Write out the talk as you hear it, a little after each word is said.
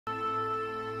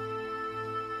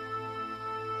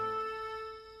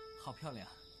漂亮。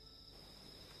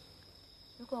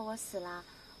如果我死了，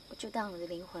我就当我的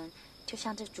灵魂就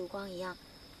像这烛光一样，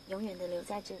永远的留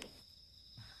在这里。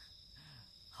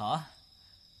好啊，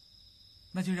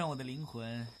那就让我的灵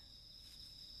魂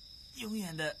永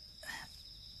远的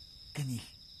跟你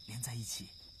连在一起。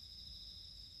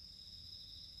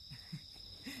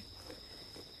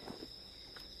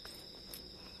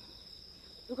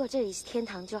如果这里是天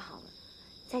堂就好了，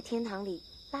在天堂里，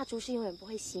蜡烛是永远不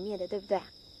会熄灭的，对不对？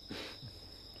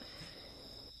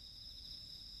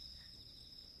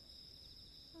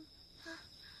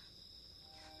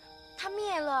它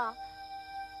灭了，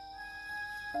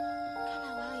看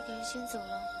来我要一个人先走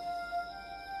了。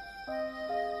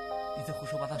你在胡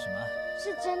说八道什么？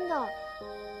是真的。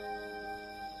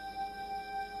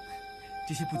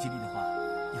这些不吉利的话，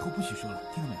以后不许说了，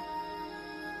听到没有？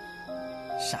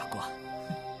傻瓜。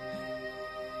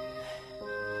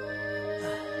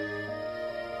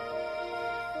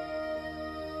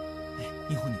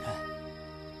映红，你看，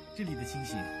这里的星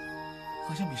星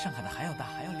好像比上海的还要大，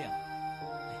还要亮。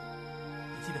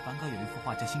你记得梵高有一幅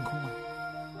画叫《星空》吗？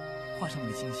画上面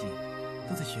的星星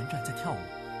都在旋转，在跳舞。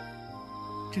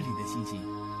这里的星星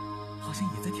好像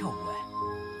也在跳舞哎。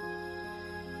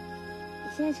你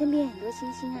现在身边很多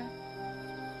星星啊，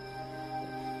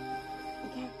你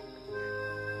看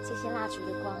这些蜡烛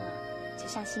的光啊，就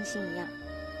像星星一样。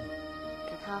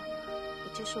可涛，你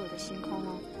就是我的星空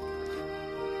哦。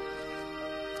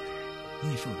你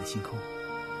也是我的星空。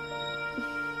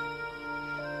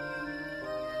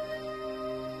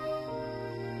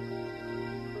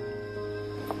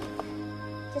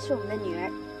这是我们的女儿。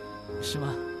是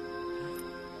吗？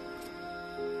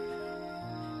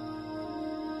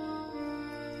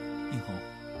映红，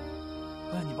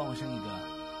我要你帮我生一个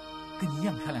跟你一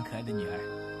样漂亮可爱的女儿，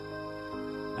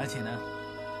而且呢，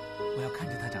我要看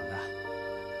着她长大，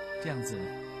这样子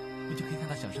我就可以看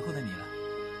到小时候的你了。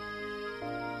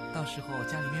到时候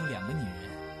家里面有2个女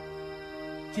人，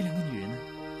这2个女人呢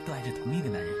都爱着同一个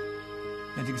男人，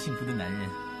那这个幸福的男人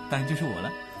当然就是我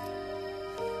了。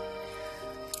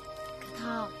可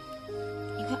涛，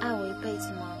你会爱我一辈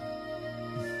子吗？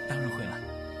当然会了。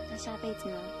那下辈子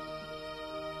呢？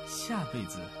下辈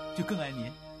子就更爱你。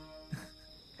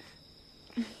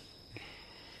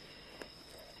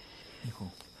映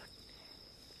红，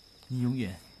你永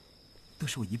远都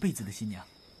是我一辈子的新娘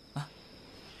啊！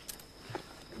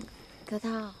可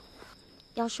涛，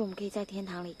要是我们可以在天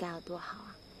堂里该有多好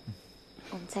啊！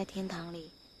我们在天堂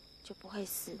里就不会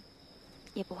死，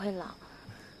也不会老，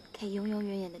可以永永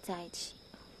远远的在一起。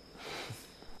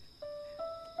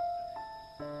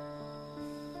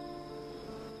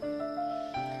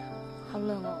好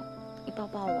冷哦，你抱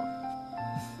抱我。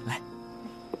来，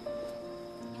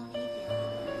用力一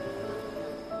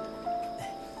点。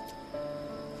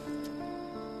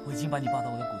我已经把你抱到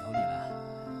我的骨头里了，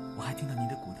我还听到你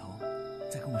的骨头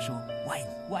在跟我说“我爱你，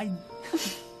我爱你”。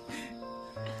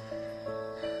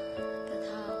可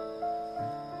涛，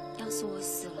要是我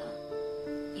死了，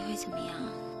你会怎么样？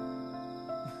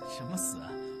什么死啊？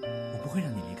我不会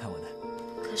让你离开我的。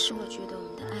可是我觉得我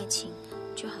们的爱情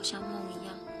就好像梦一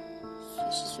样，随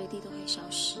时随地都会消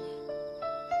失。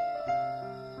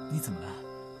你怎么了？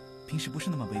平时不是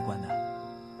那么悲观的，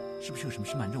是不是有什么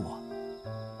事瞒着我？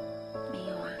没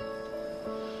有啊。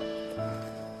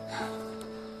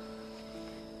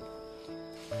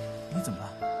你怎么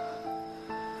了？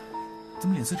怎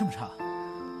么脸色这么差？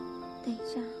等一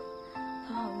下，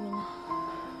头好晕啊。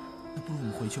那不如我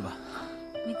们回去吧。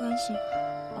没关系，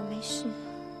我没事。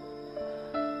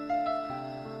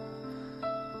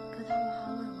可涛，我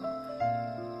好冷哦，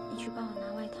你去帮我拿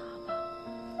外套好不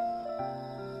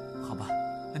好？好吧，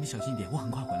那你小心一点，我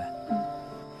很快回来。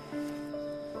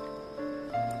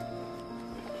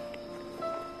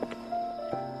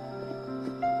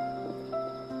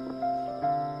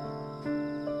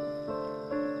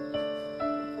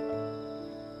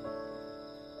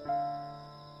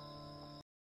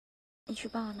你去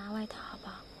帮我拿外套好不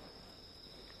好？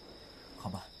好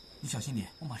吧，你小心点，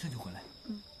我马上就回来。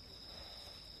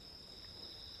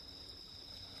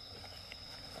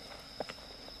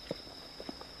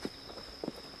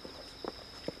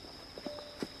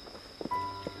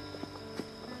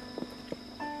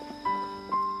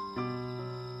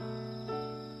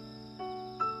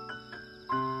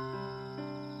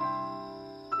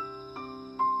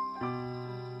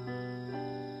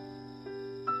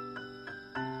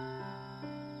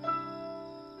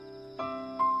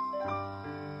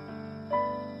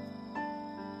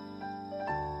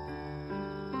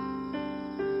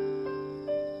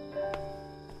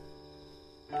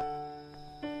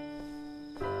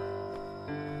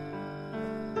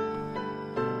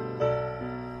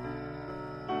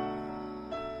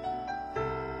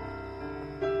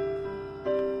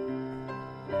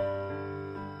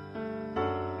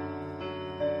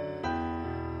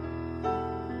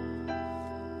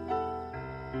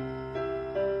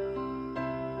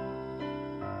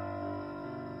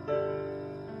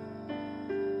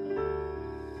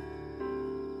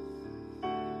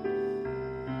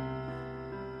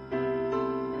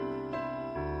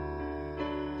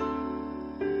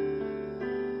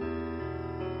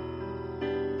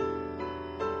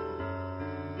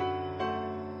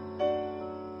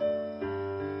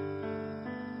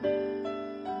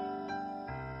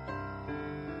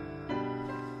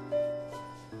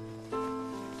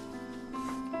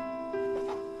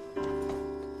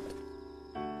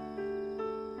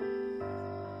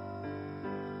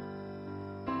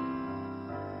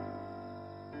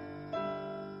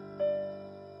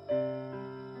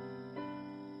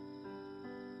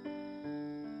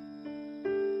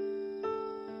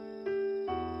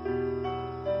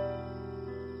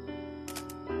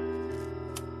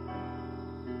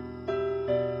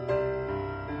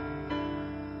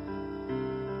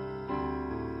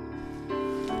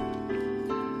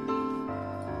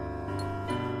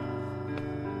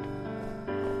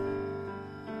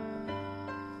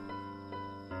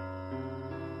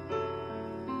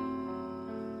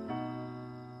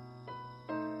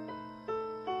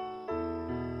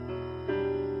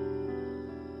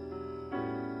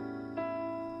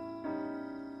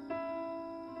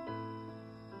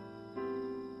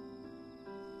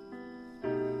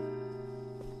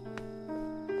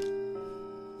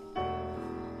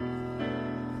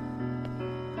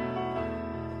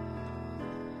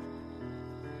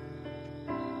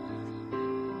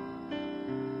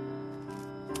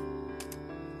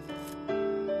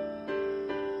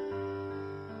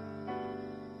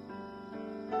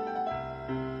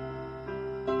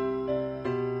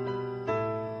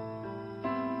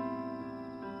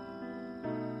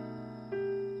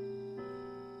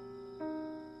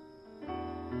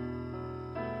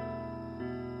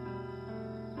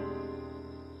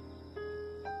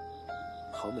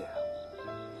好美啊，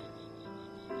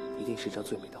一定是张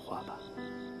最美的画吧。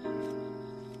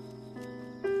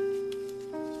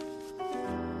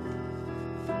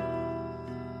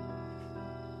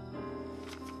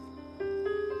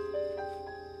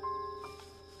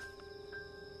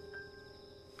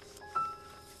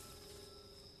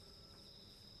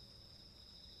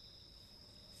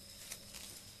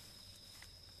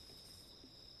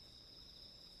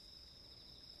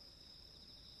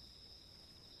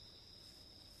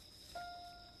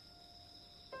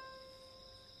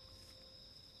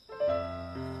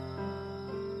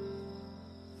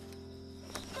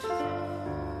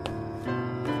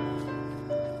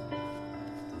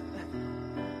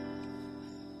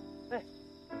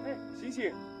醒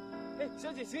醒！哎，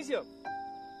小姐，醒醒！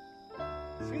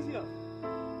醒醒！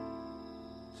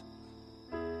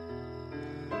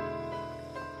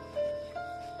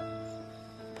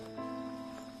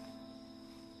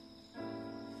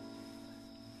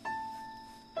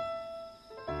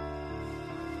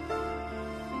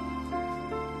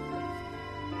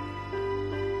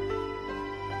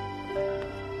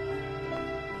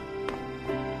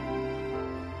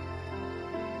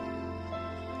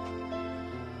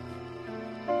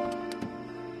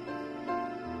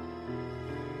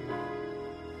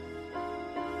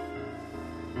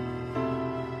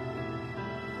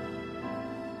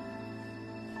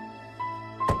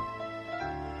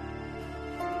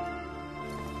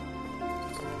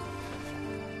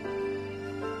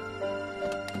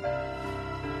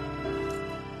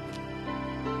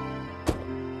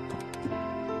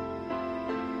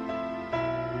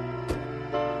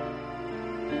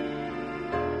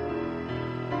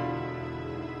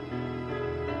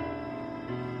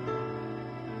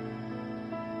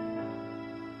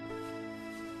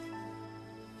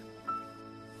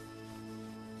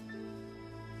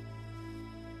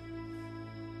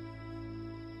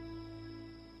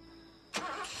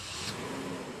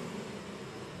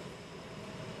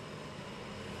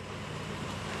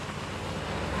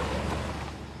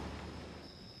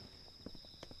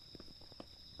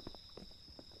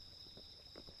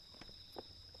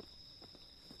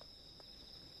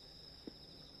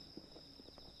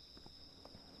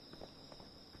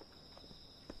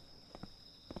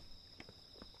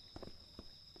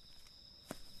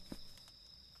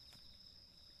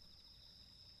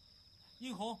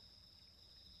殷红，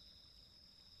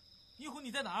殷红，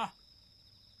你在哪儿？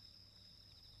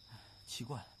奇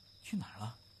怪了，去哪儿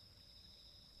了？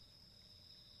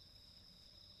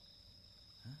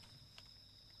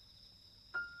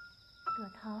葛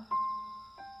涛，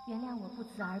原谅我不辞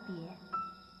而别，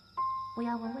不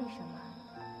要问为什么，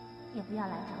也不要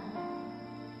来找我。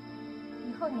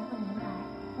以后你会明白，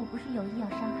我不是有意要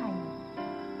伤害你。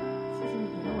谢谢你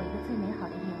给了我一个最美好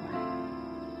的夜晚，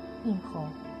殷红。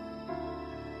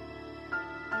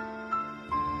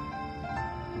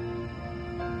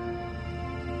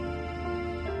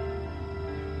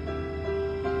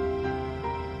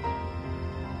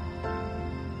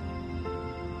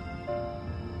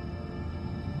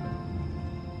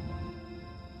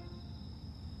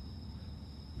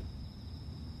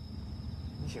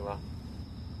醒了。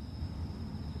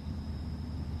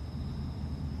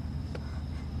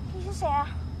你是谁啊？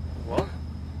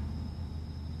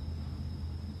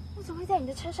我怎么会在你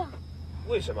的车上？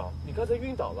为什么？你刚才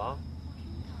晕倒了。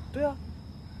晕倒？对啊。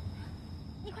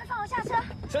你快放我下车！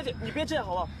小姐，你别这样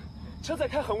好了，车在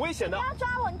开很危险的。不要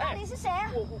抓我！你到底是谁啊？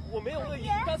我没有恶意。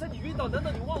刚才你晕倒，难道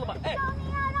你忘了吗？哎！救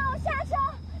命啊！让我下车！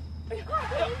哎呀，快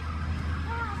点！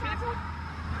下车！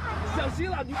小心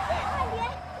了，你！快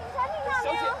点！警察听到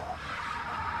没有？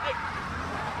哎！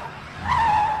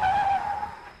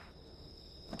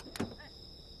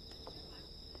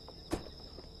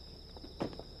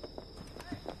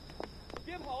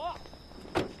别跑啊！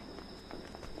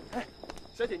哎，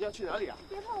小姐，你要去哪里啊？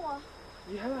别碰我！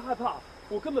你还会害怕？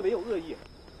我根本没有恶意，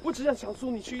我只想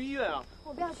送你去医院啊！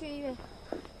我不要去医院。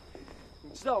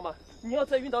你知道吗？你要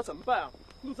再晕倒怎么办啊？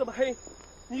路这么黑，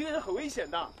你一个人很危险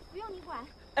的。不用你管。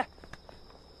哎，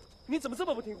你怎么这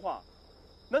么不听话？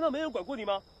难道没人管过你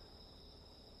吗？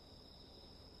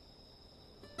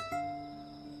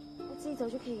我自己走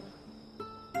就可以了。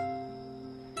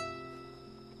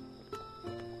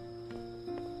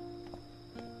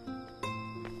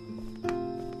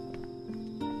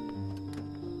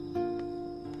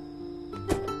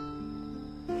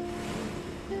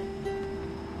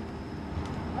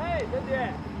小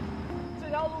姐，这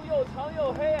条路又长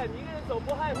又黑，你一个人走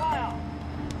不害怕呀？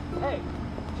哎，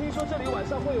听说这里晚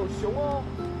上会有熊哦，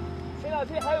前2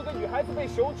天还有个女孩子被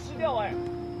熊吃掉，哎，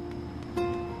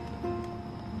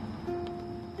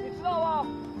你知道吗？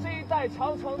这一带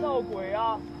常常闹鬼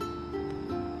啊。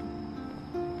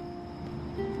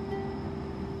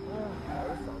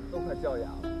快教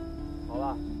养。好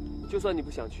了，就算你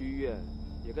不想去医院，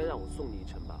也该让我送你一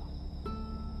程吧。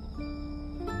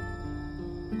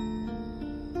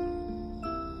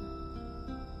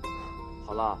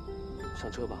好了，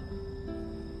上车吧。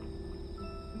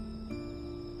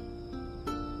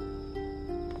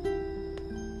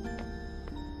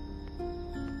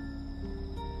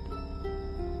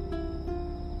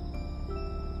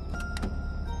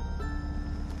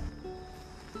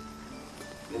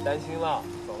别担心了，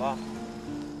走了。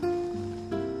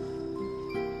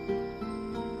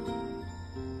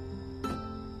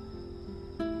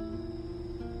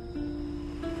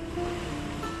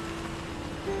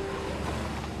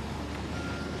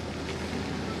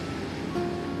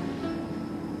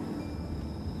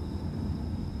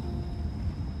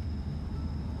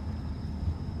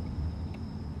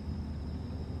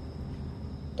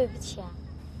对不起啊。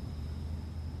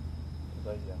没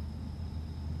关系啊。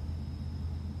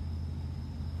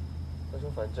再说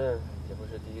反正也不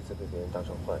是第一次被别人当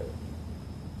成坏人。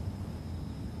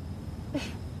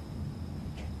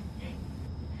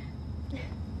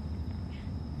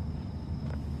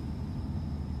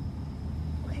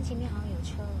我看前面好像有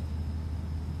车了，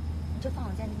你就放我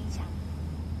在那边下。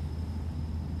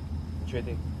你确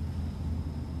定？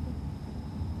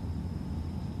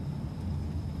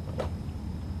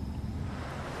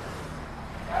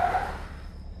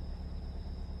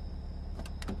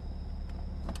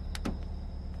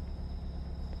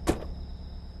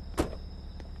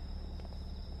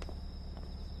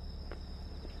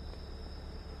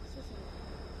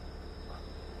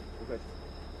不客气。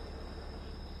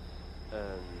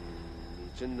你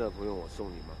真的不用我送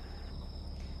你吗？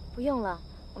不用了，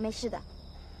我没事的。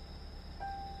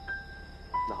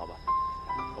那好吧，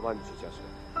我帮你去驾驶。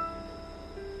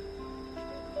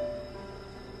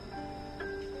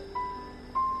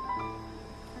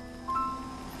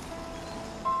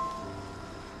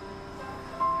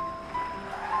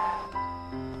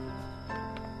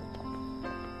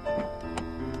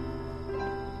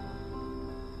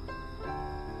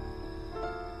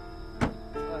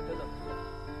等等，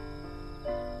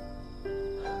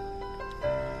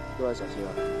路要小心啊！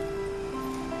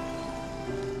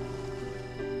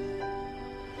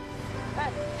哎，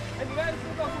你刚才是不是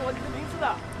告诉我你的名字的？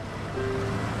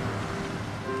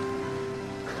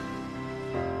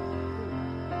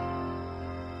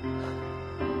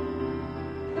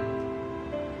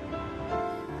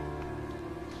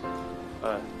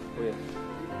物业，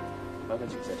麻烦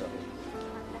取一下照片。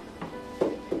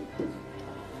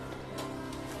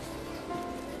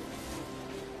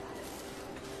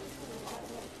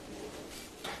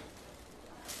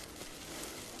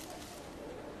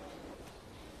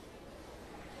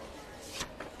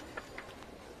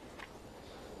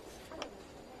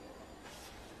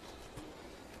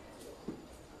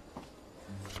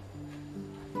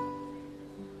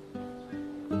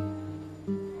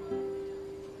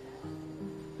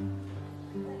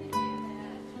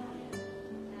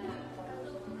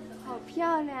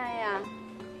漂亮呀！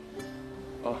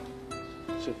哦，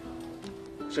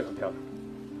是很漂亮。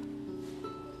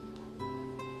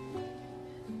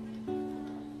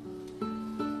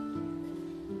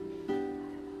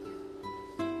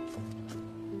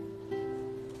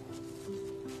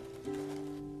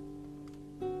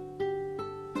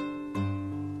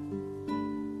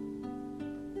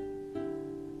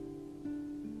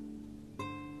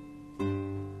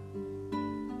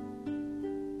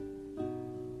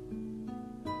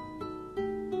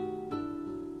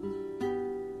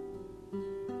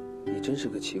你真是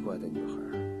个奇怪的女孩，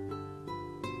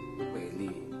美丽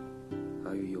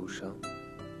而又忧伤，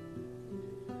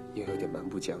又有点蛮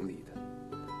不讲理的。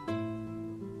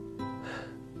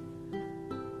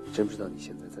真不知道你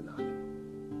现在在哪里。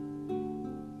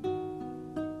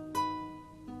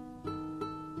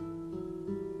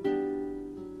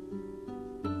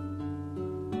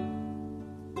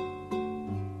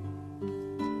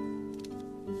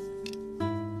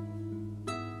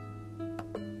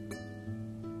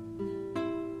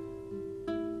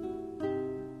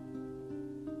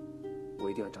我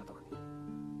一定要找到你，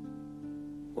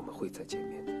我们会再见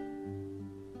面的。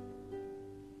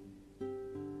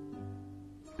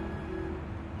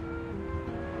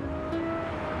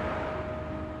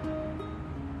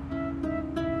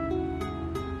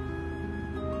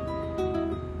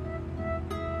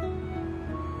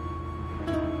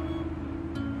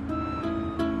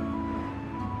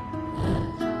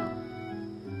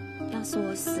要是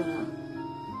我死了，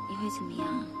你会怎么样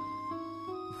啊？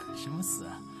什么死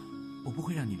啊？我不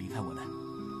会让你离开我的。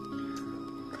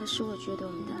可是我觉得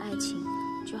我们的爱情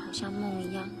就好像梦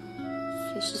一样，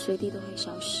随时随地都会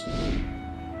消失。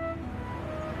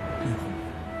以后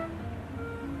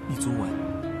你昨晚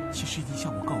其实已经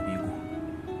向我告别过，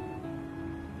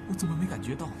我怎么没感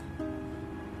觉到呢？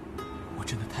我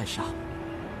真的太傻。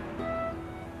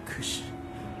可是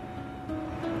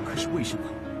为什么？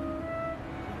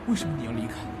为什么你要离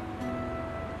开？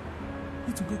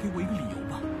你总该给我一个理由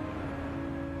吧。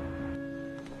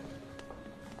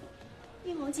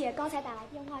玉红姐刚才打来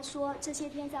电话说，这些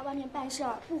天在外面办事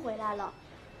儿不回来了。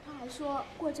她还说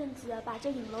过阵子把这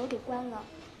影楼给关了。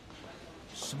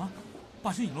什么？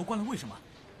把这影楼关了？为什么？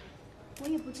我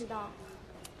也不知道。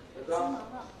先忙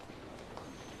了。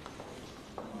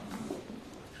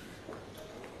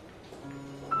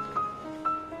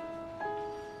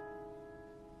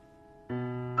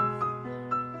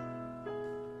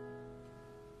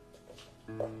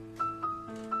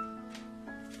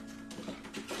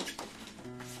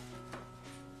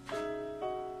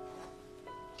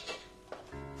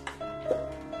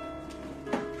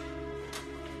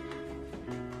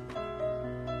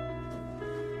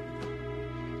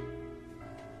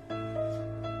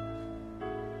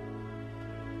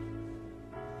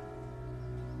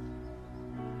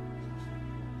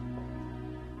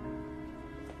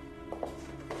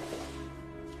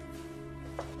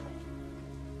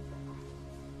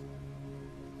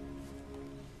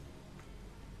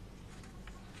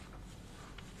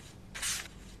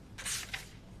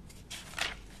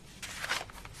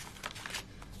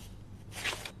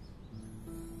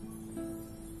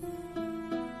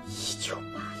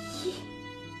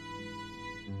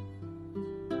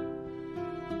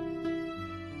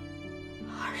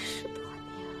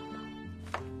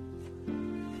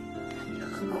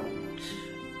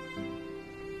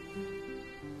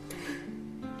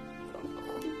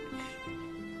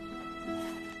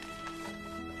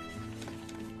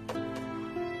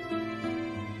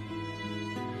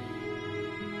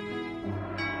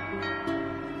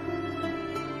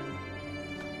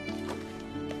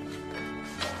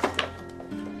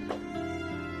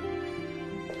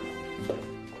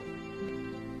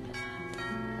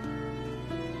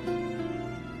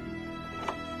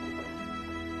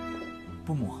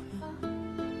伯母，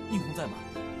应红在吗？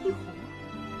应红，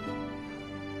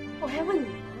我还问你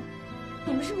呢，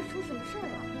你们是不是出什么事儿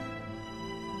了？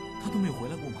他都没有回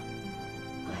来过吗？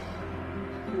哎，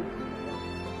不可能，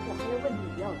我还要问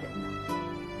你要人呢。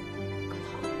可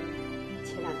涛，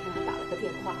前2天还打了个电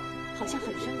话，好像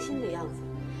很伤心的样子。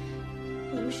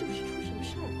你们是不是出什么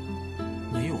事儿了？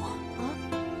没有啊。啊？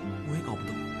我也搞不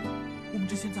懂。我们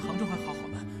之前在杭州还好好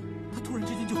的，他突然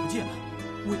之间就不见了。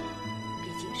别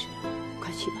解释了，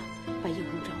快去吧，把应红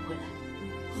找回来。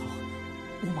好，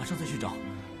我马上再去找。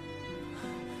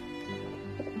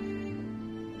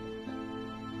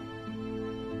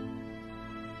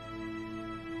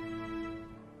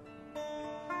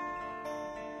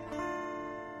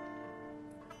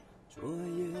昨夜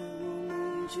我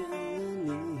梦见了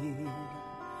你，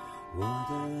我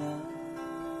的爱。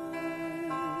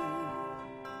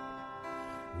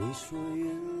你说原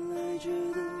来这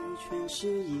都全是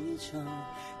一场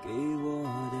给我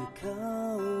的考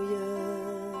验。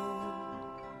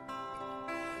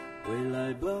回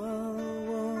来吧，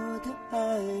我的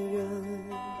爱人，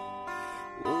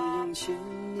我用1000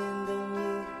年等你，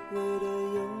为了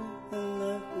永恒来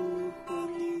呼唤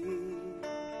你。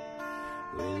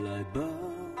回来吧，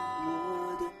我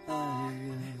的爱人。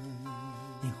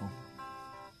应红，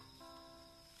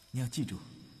你要记住，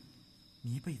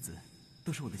你一辈子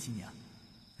都是我的新娘。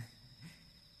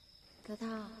可涛，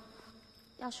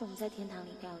要是我们在天堂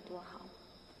里该有多好！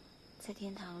在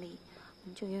天堂里，我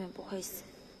们就永远不会死，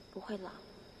不会老，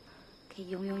可以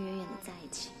永永远远的在一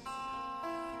起。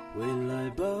回来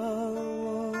吧，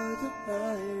我的爱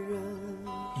人。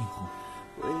应红，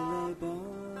回来吧，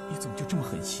你怎么就这么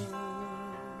狠心，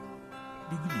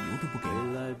连个理由都不给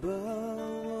我？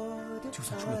就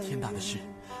算出了天大的事，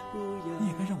你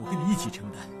也该让我跟你一起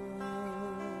承担。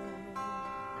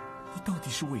你到底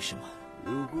是为什么？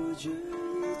如果这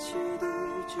一切都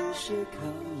只是考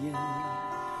验，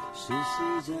是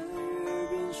谁在耳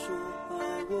边说爱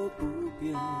我不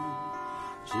变？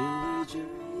只为这一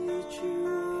句我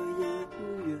也不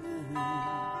愿。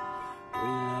回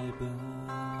来吧。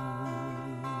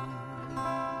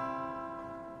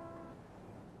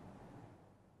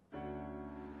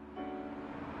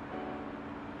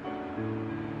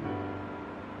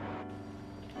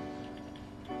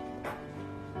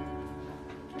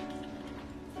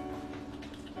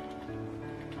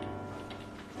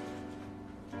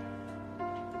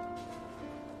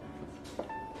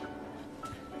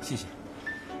谢谢。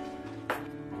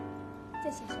在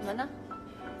写什么呢？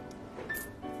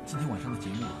今天晚上的节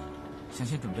目，想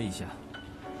先准备一下。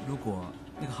如果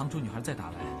那个杭州女孩再打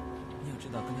来，你要知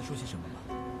道跟她说些什么吗？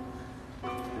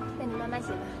那你慢慢写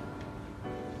吧。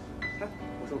哎，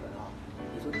我说葛涛，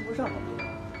你昨天不是上访对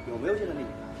吗？有没有见到那女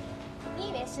孩？你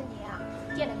以为是你啊？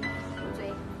见了你不追，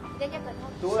人家葛涛。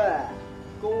对，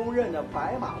公认的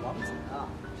白马王子啊，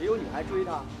只有女孩追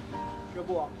他。这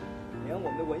不，连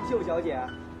我们的文秀小姐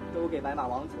都给白马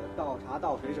王子倒茶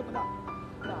倒水什么的，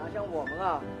哪像我们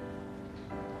啊，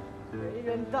没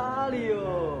人搭理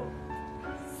哟。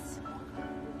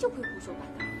就会胡说八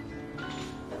道。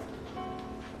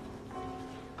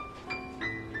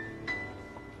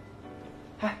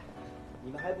嗨，你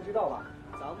们还不知道吧？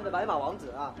咱们的白马王子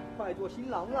啊，快做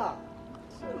新郎了。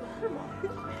是吗？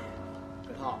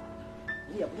葛涛，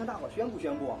你也不向大伙宣布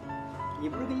宣布，你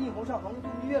不是跟应红上杭州度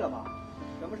蜜月了吗？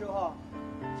什么时候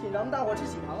请咱们大伙吃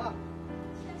喜糖啊？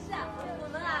是啊，我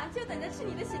们啊就等着吃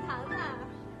你的喜糖呢。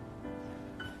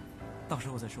到时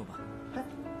候再说吧。嗨，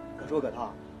我说葛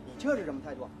涛，你这是什么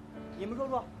态度？你们说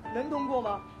说，能通过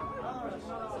吗？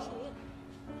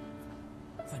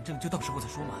反正就到时候再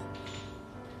说嘛。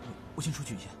我先出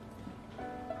去一下。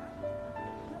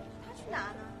他去哪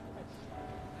呢？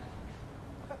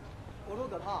我说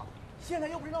葛涛，现在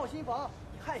又不是闹新房，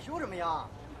你害羞什么呀？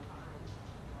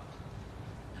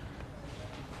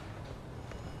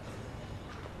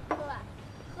喝啊，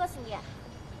喝死你！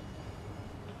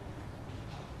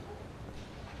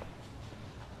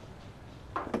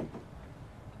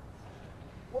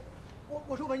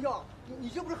我说文秀，你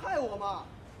这不是害我吗？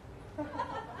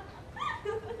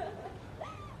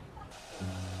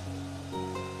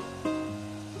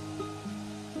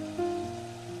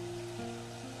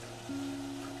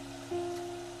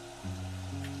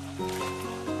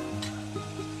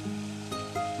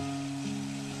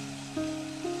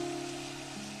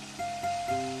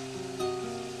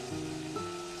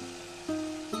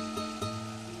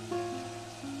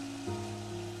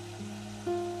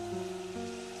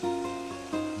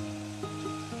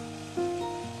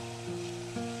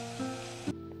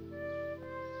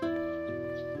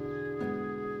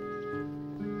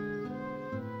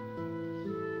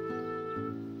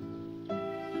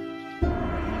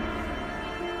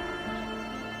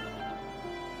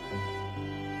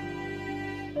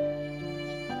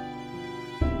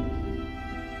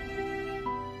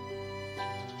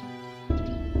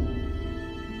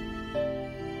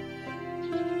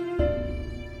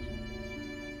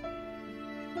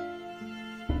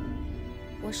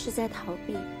我是在逃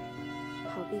避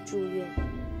住院，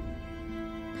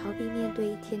逃避面对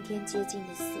一天天接近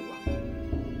的死亡。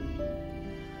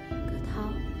葛涛，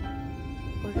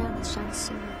我让你伤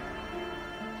心了。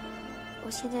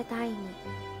我现在答应你，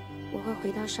我会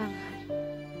回到上海，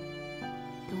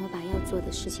等我把要做的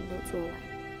事情都做完。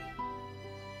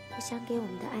我想给我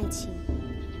们的爱情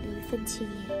留一份纪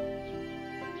念。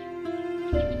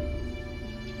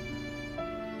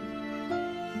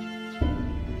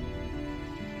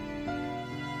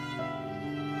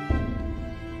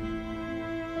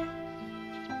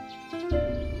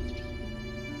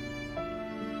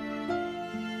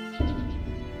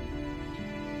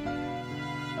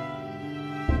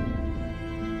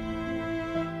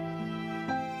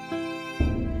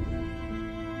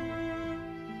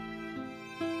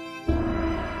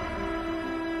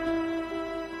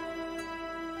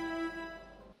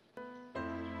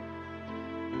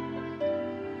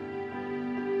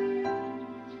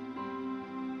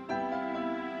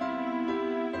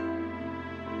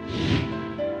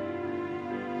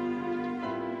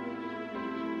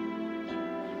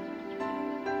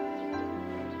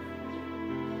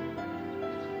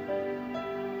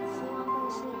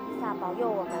保佑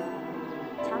我们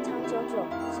长长久久、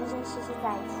生生世世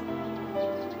在一起。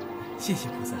谢谢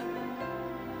菩萨。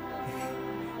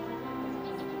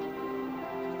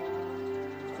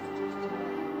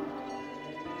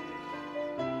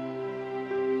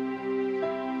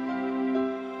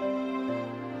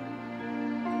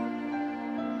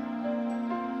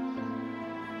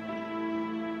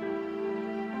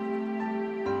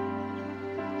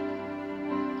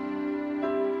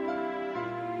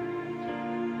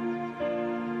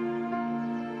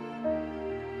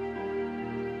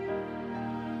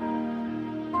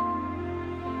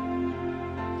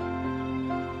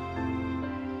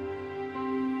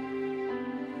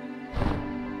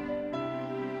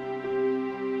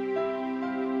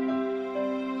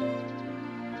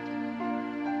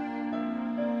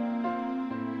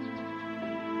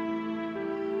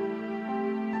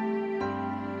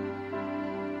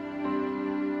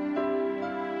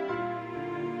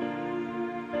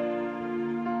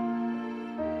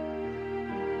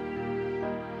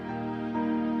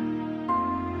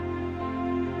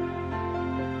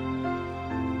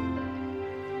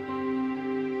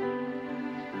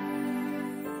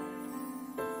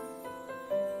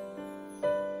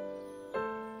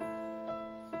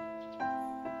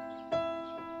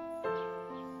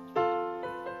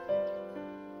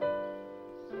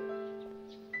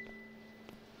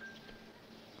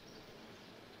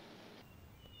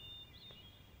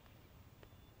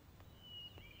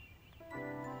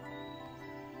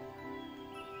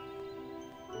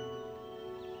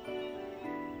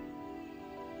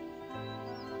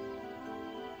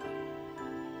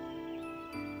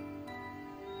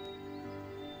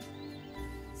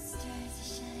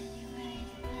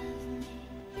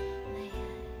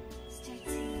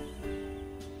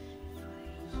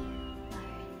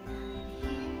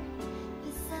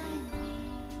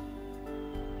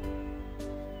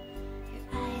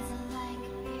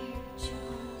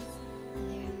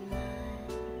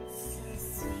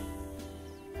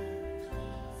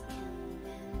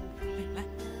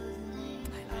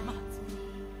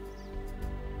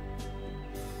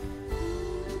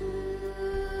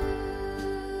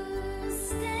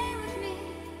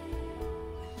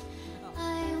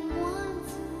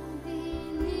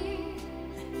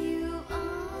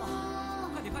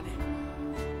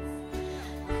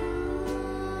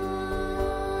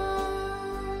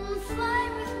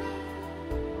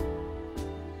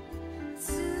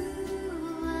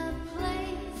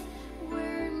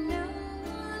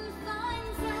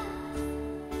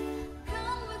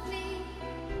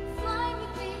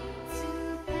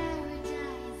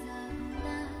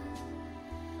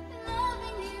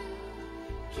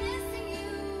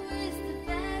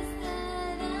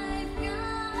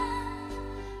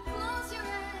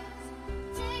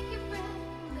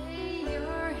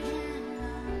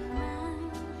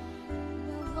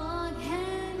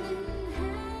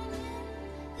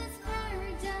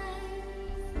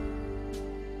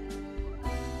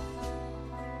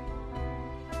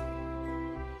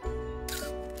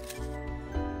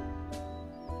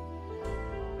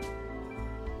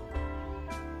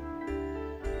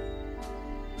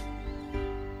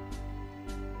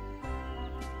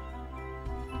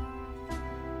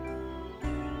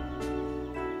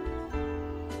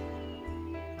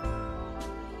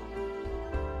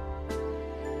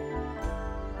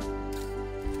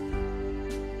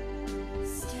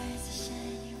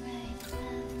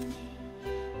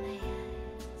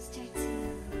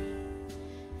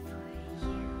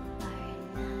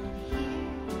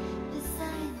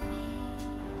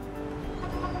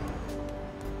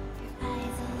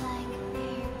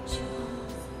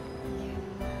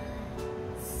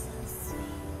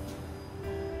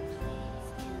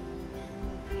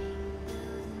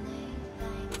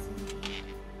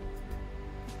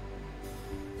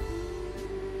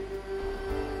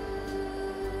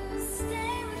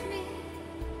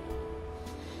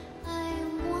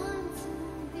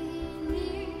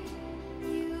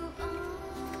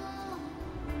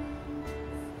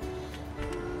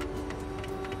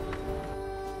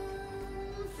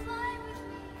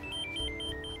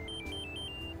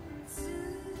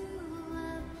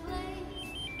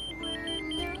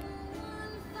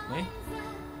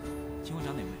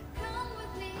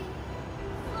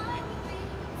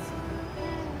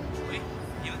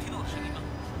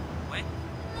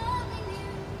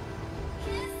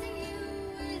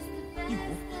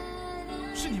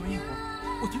是你吗，殷红？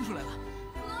我听出来了，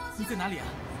你在哪里啊？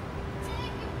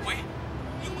喂，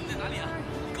殷红，你在哪里啊？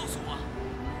你告诉我，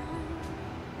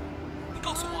你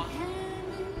告诉我。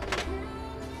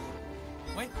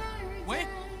喂，喂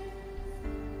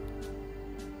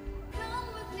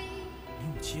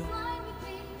，0572，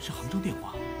是杭州电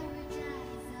话。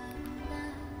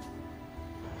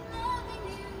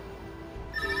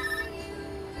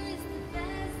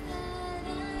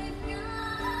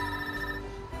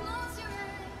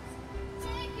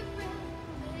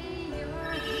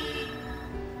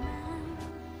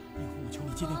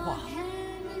接电话。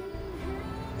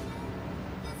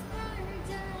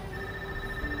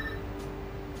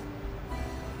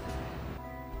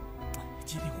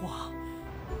接电话。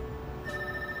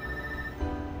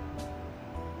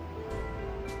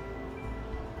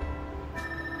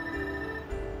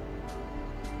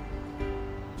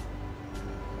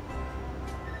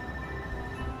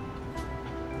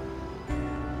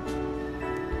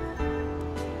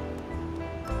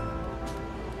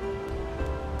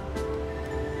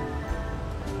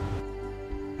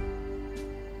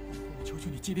求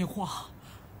你接电话。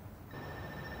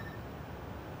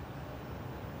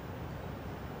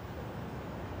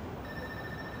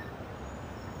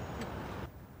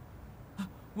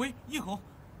喂，殷红，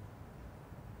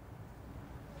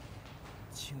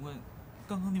请问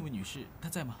刚刚那位女士她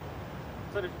在吗？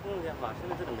这里是公共电话，现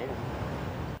在这里没人。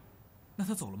那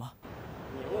她走了吗？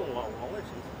你问我，我问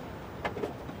谁？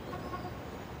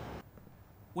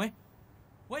喂，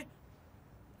喂，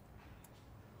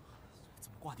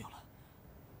怎么挂掉了？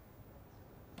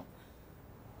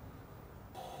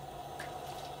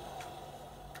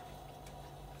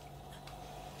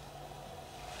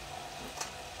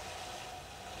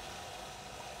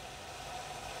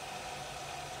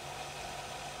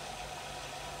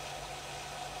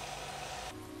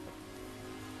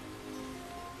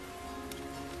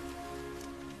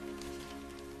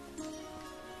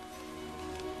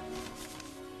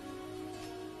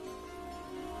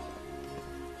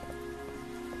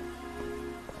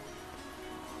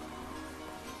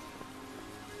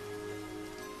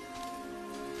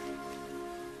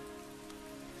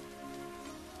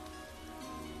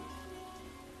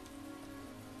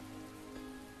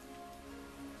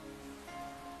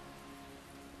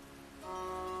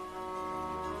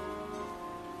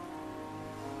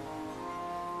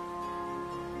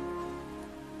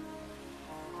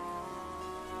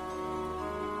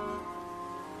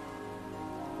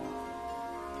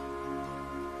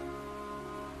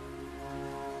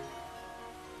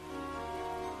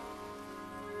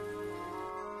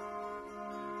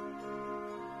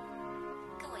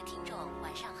听众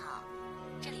晚上好，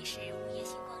这里是午夜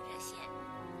星光热线，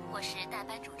我是代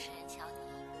班主持人乔妮，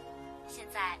现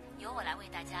在由我来为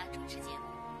大家主持节目。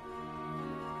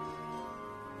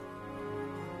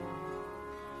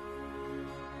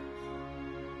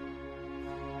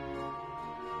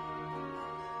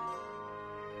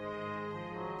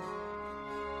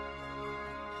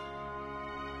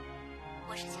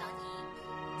我是乔妮，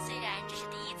虽然这是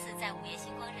第一次在午夜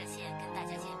星光热线跟大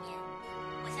家见面，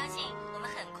我相信我们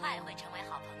很快会成为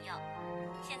好朋友。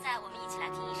现在我们一起来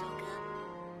听一首歌。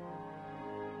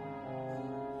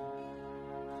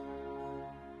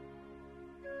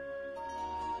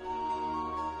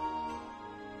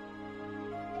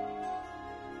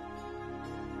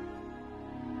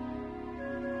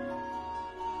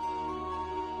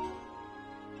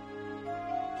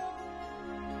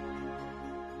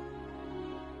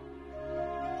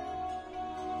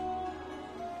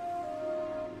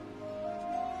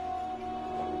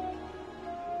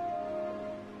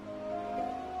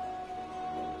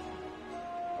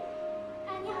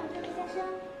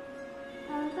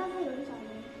刚才有人找您。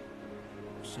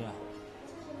谁啊？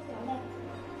是你表妹。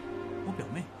我表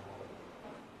妹？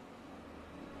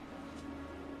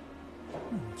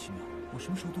莫名其妙，我什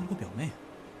么时候多了个表妹？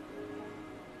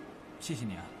谢谢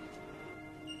你啊。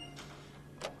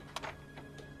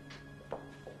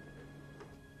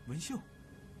文秀。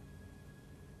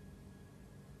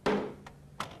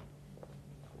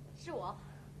是我。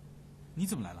你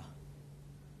怎么来了？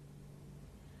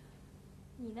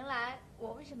你能来，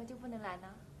我为什么就不能来呢？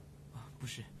啊，不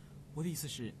是，我的意思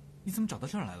是，你怎么找到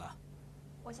这儿来了？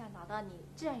我想找到你，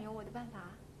自然有我的办法。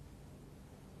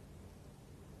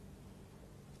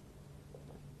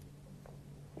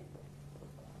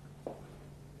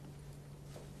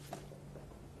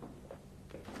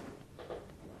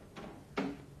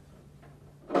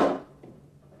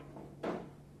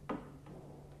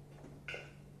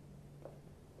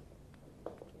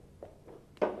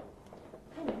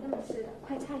看你那么湿的，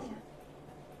快擦一下。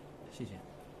谢谢。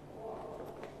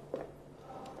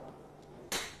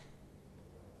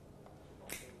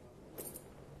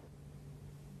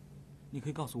你可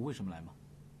以告诉我为什么来吗？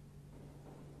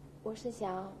我是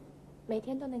想每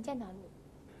天都能见到你。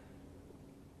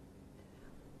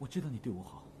我知道你对我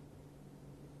好，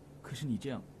可是你这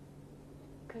样，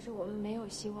可是我们没有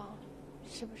希望，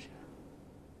是不是？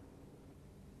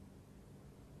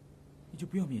你就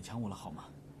不要勉强我了好吗？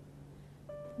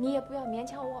你也不要勉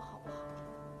强我好不好？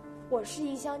我是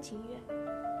一厢情愿，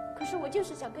可是我就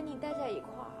是想跟你待在一块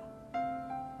儿。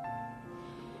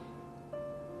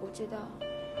我知道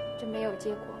这没有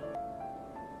结果。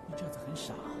你这样子很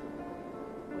傻。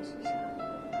我是傻，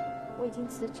我已经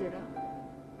辞职了。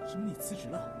什么？你辞职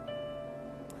了？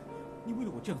你为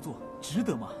了我这样做，值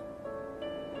得吗？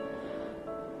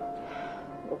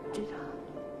我不知道，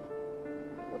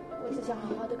我只想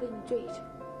好好的跟你追一场。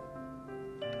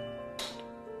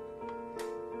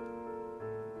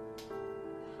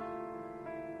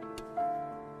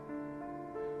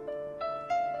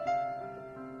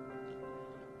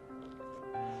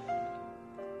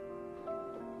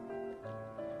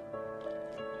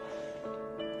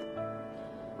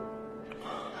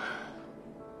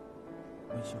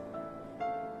文秀，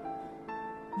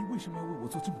你为什么要为我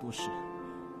做这么多事？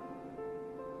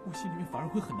我心里面反而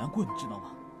会很难过，你知道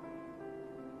吗？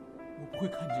我不会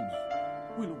看着你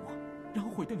为了我，然后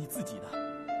毁掉你自己的。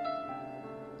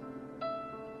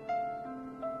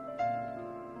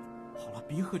好了，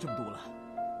别喝这么多了。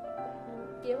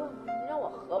别忘了，你让我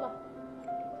喝吧。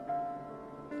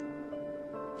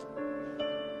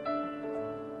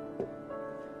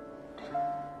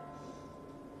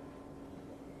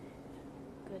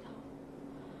葛涛，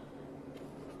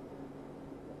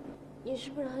你是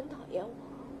不是很讨厌我？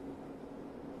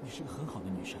你是个很好的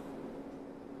女生，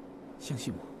相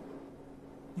信我，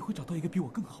你会找到一个比我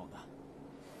更好的。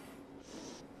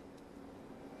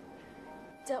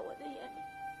在我的眼里，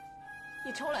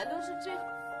你从来都是最好，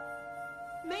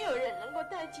没有人能够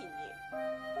代替你。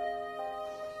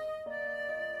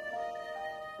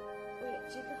我也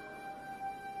知道，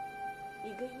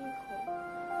你跟殷红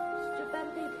是这般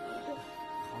背叛一对。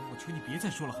好了，我求你别再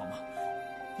说了好吗？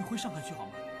你回上海去好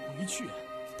吗？回去。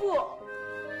不，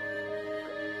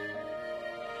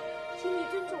请你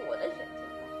尊重我的选择。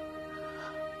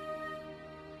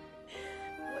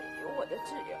我有我的自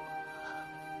由，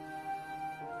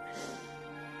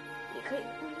你可以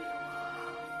不理我，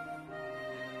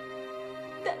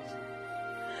但是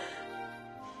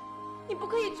你不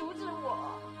可以阻止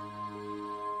我。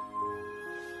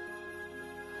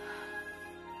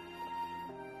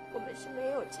我们是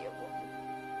没有结果的。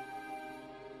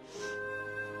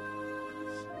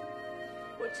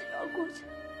我只要过程，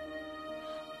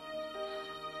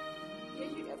也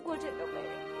许连过程都没有，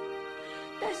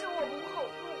但是我不后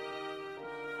悔，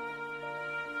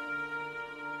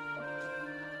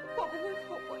我不会后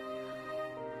悔。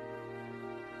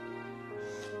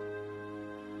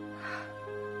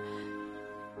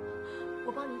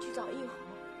我帮你去找殷红，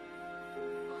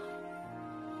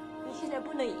你现在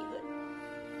不能一个人，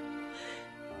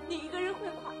你一个人会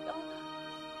垮掉的。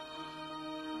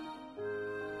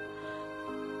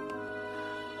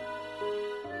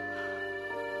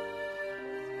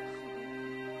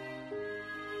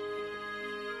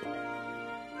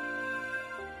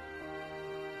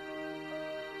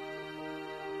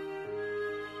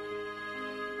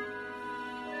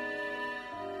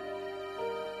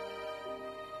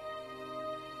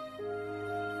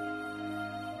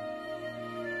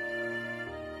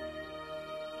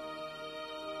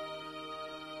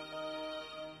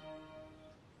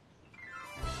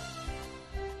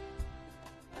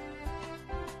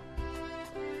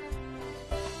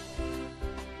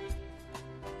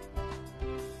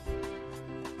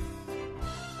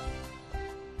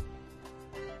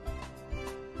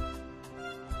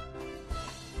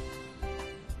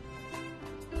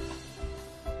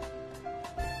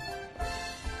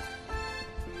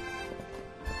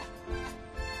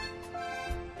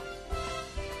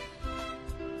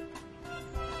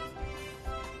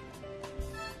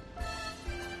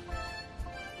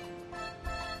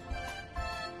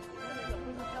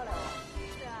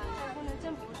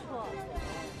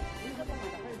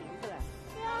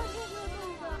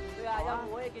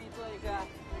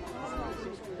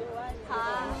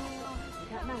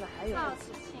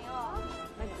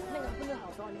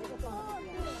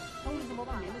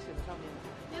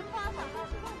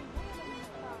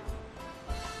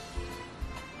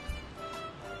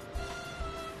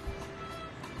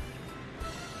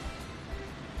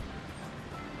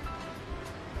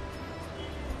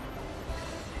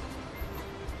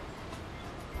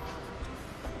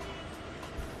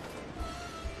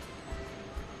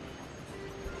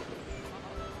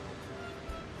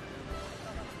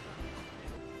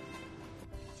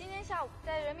下午，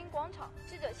在人民广场，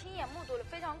记者亲眼目睹了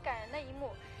非常感人的一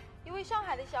幕：一位上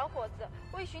海的小伙子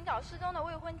为寻找失踪的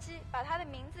未婚妻，把她的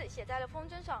名字写在了风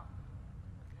筝上。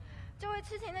这位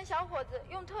痴情的小伙子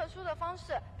用特殊的方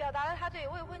式表达了他对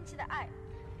未婚妻的爱。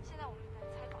现在我们来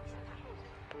采访一下他。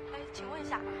请问一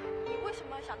下，你为什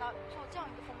么想到做这样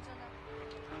一个风筝呢？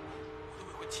我的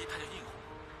未婚妻她叫应红，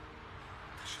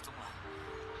她失踪了。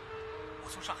我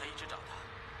从上海一直找她，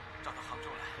找到杭州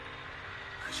来，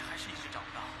可是还是一直找不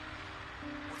到。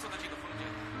我做的这个风筝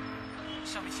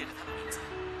上面写着她的名字，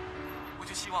我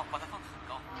就希望把它放得很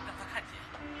高，让她看见，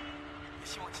也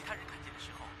希望其他人看见的时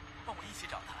候帮我一起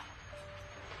找她。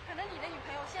可能你的女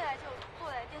朋友现在就坐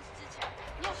在电视机前，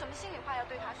你有什么心里话要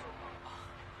对她说？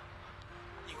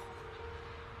应红，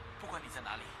不管你在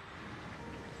哪里，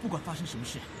不管发生什么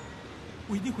事，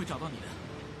我一定会找到你的。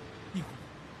应红，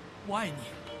我爱你。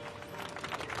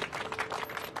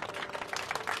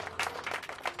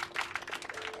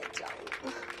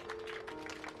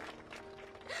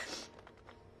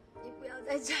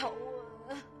再找我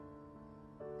了，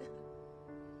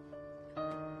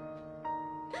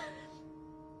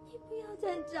你不要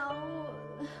再找我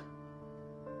了。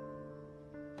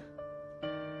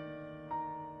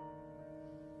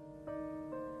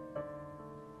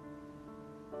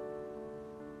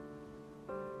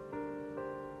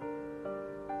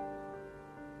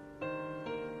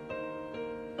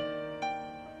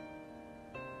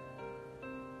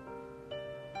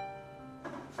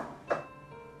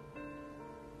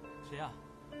谁呀？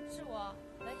是我，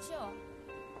文秀。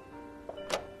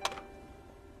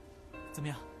怎么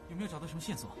样？有没有找到什么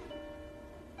线索？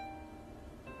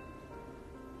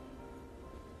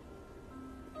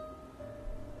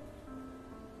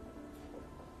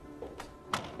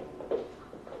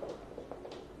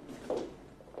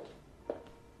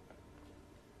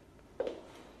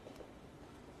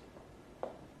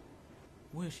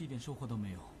我也是一点收获都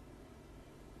没有。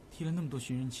提了那么多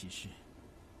寻人启事，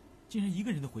竟然一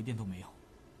个人的回电都没有。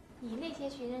你那些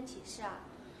寻人启事啊，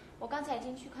我刚才已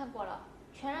经去看过了，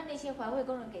全让那些环卫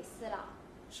工人给撕了。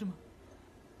是吗？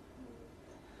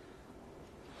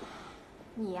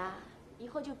你呀，以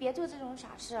后就别做这种傻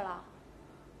事了。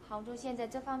杭州现在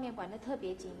这方面管得特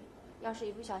别紧，要是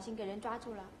一不小心给人抓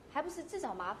住了，还不是自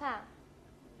找麻烦？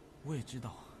我也知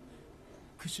道，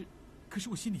可是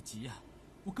我心里急呀，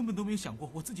我根本都没有想过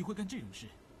我自己会干这种事。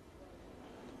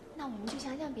那我们就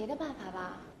想想别的办法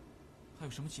吧。还有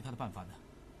什么其他的办法呢？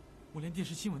我连电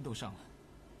视新闻都上了，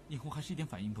以后还是一点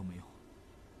反应都没有。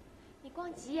你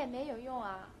光急也没有用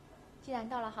啊！既然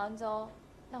到了杭州，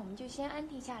那我们就先安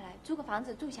定下来，租个房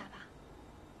子住下吧。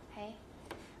哎，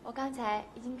我刚才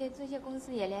已经跟这些公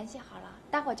司也联系好了，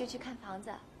待会儿就去看房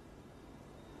子。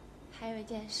还有一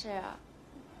件事，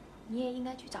你也应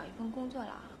该去找一份工作了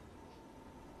啊。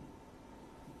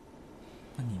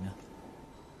那你呢？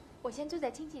我先住在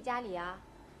亲戚家里啊，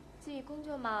至于工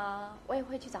作嘛，我也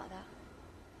会去找的。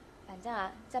反正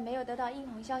啊，在没有得到应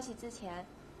红消息之前，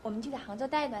我们就在杭州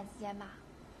待一段时间吧。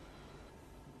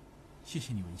谢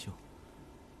谢你，文秀，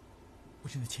我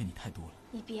真的欠你太多了。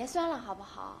你别酸了好不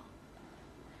好？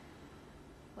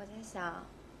我在想，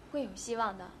会有希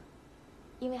望的，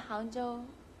因为杭州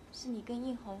是你跟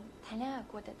应红谈恋爱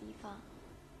过的地方。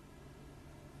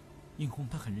应红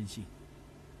她很任性，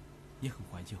也很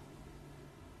怀旧。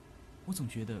我总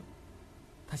觉得，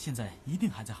她现在一定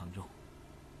还在杭州。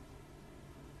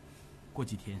过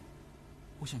几天，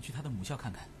我想去她的母校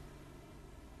看看，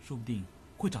说不定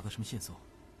会找到什么线索。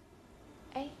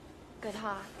哎，葛涛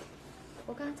啊，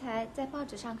我刚才在报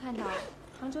纸上看到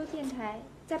杭州电台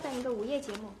在办一个午夜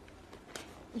节目，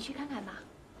你去看看吧。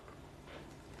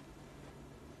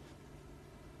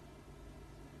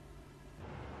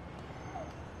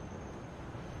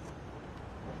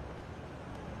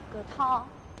葛涛，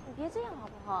你别这样好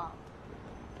不好？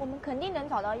我们肯定能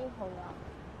找到应红的。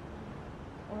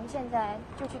我们现在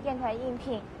就去电台应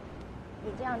聘，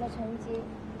你这样的成绩，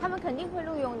他们肯定会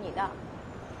录用你的。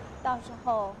到时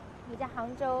候你在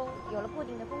杭州有了固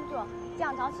定的工作，这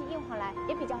样找起应红来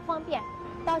也比较方便。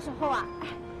到时候啊，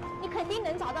你肯定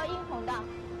能找到应红的。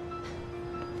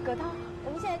葛涛，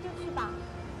我们现在就去吧，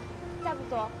再不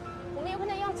走，我们有可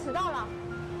能要迟到了。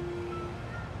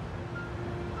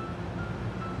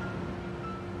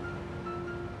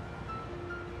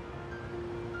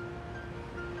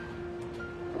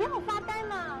不要发呆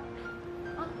嘛！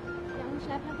啊，两位是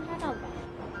来拍婚纱照的吧？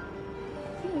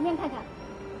进里面看看。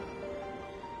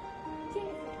进，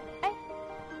哎，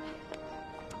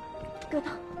葛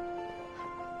涛，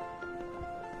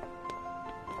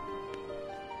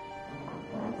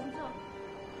请坐。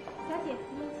小姐，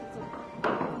你也请坐。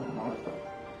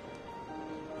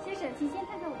先生，请先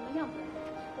看看我们的样本。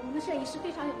我们们的摄影师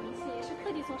非常有名气，是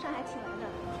特地从上海请来的。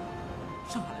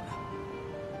上海来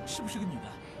的，是不是个女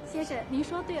的？先生，您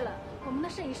说对了，我们的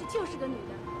摄影师就是个女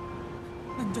的。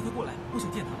那你叫她过来，我想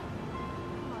见她。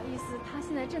不好意思，她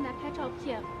现在正在拍照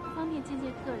片，不方便见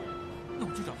客人。那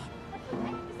我去找她。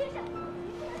哎，先生，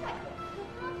您不能快点，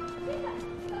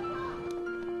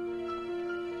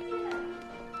先生，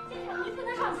先生，您不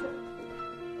能上去。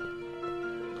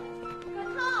葛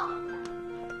涛，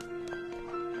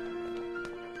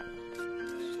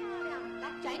漂亮，来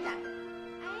转一转。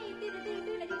哎，对了，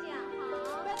就这样，好，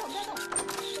不要动，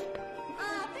啊，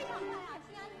非常漂亮，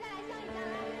行，再来香一张，来，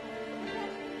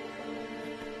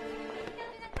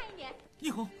再看一点。一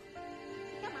红，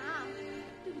干嘛？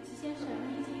对不起，先生，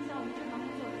您已经影响我们正常工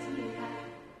作了，请离开。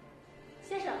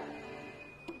先生，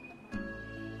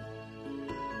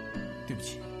对不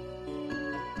起。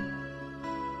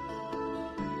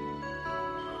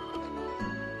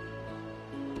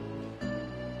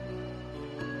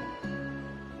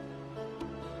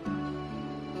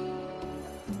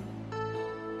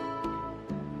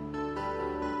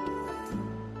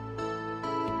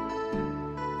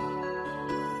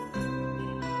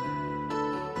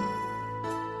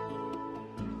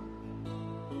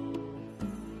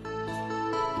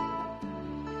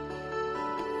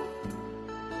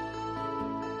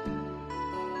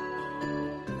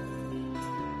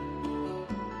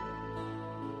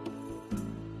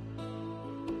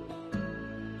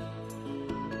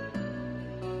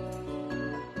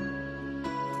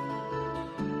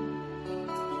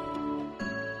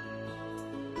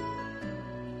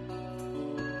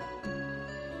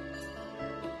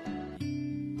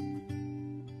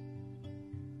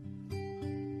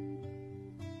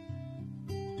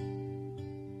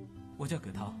我叫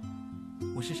葛涛，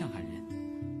我是上海人。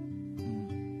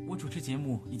我主持节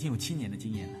目已经有7年的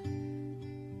经验了。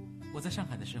我在上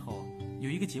海的时候，有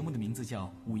一个节目的名字叫《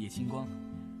午夜星光》，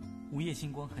午夜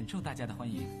星光很受大家的欢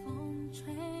迎。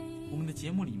我们的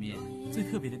节目里面最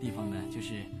特别的地方呢，就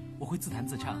是我会自弹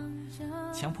自唱，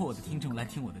强迫我的听众来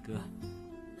听我的歌，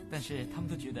但是他们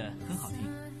都觉得很好听。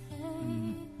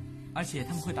而且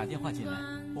他们会打电话进来，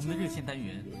我们的热线单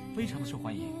元非常的受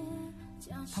欢迎。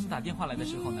他们打电话来的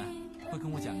时候呢，会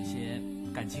跟我讲一些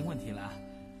感情问题啦，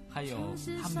还有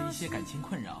他们的一些感情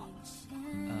困扰，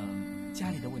家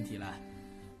里的问题啦，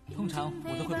通常我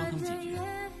都会帮他们解决。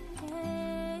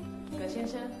葛先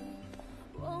生，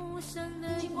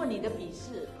经过你的笔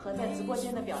试和在直播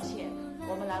间的表现，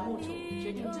我们栏目组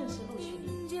决定正式录取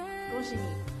你，恭喜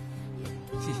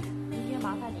你！谢谢。明天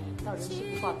麻烦你到人事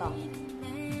部报到。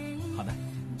好的。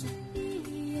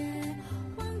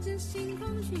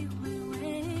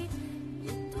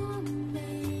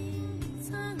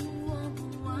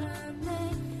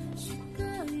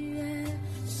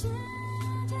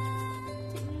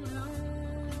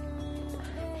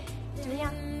怎么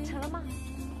样，成了吗？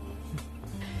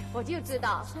我就知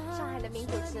道，上海的名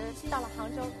主持到了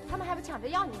杭州，他们还不抢着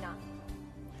要你呢。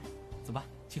走吧，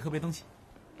去喝杯东西。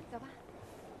走吧。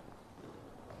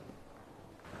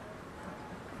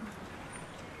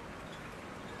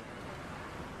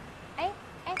哎，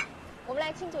我们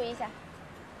来庆祝一下，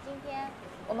今天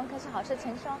我们可是好事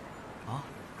成双。啊？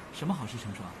什么好事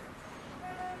成双？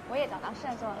我也找到事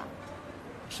做了。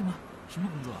是吗？什么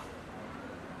工作？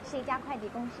是一家快递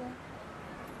公司。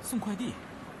送快递？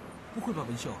不会吧，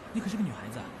文秀，你可是个女孩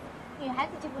子。女孩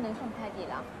子就不能送快递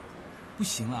了？不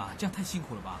行了，这样太辛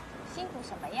苦了吧？辛苦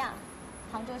什么呀？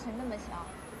杭州城那么小，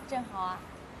正好啊，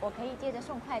我可以借着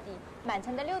送快递，满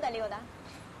城的溜达溜达。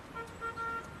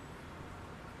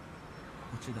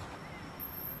我知道，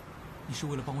你是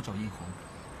为了帮我找映红，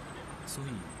所以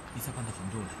你才搬到杭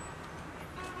州来。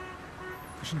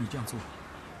可是你这样做，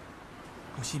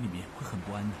我心里面会很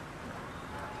不安的。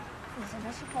你什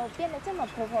么时候变得这么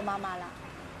婆婆妈妈了？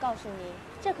告诉你，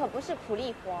这可不是苦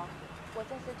力活，我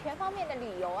这是全方面的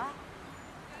旅游啊！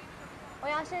我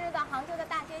要深入到杭州的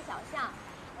大街小巷，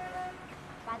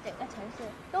把整个城市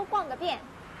都逛个遍。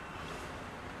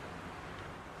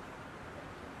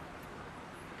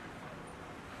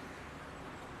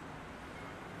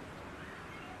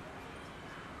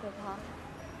葛涛，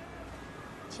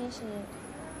其实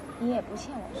你也不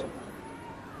欠我什么，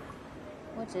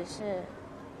我只是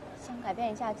想改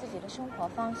变一下自己的生活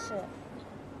方式。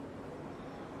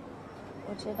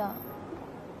我知道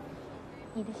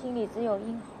你的心里只有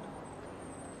英红，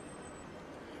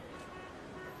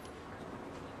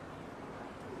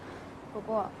不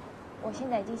过我现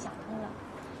在已经想通了，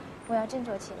我要振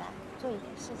作起来做一点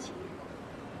事情。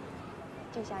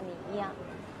就像你一样，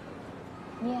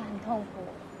你也很痛苦，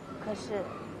可是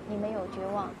你没有绝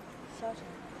望消沉，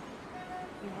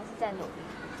你还是在努力。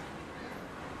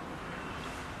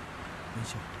文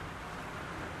秀，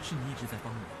是你一直在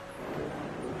帮我，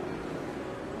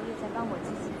我也在帮我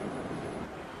自己。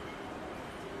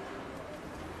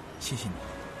谢谢你，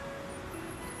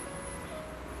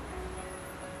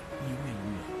你永远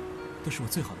都是我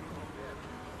最好的朋友。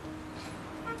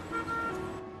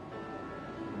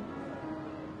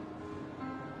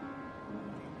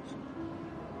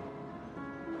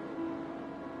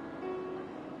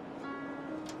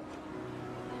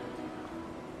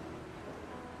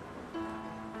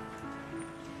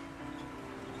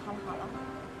好了，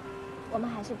我们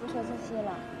还是不说这些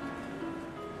了。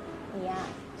你呀，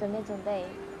准备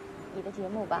你的节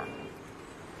目吧。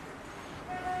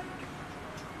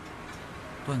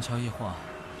断桥夜话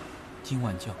今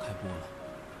晚就要开播了，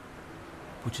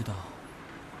不知道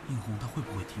映红她会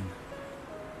不会听呢？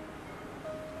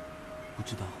不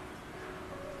知道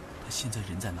她现在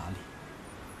人在哪里？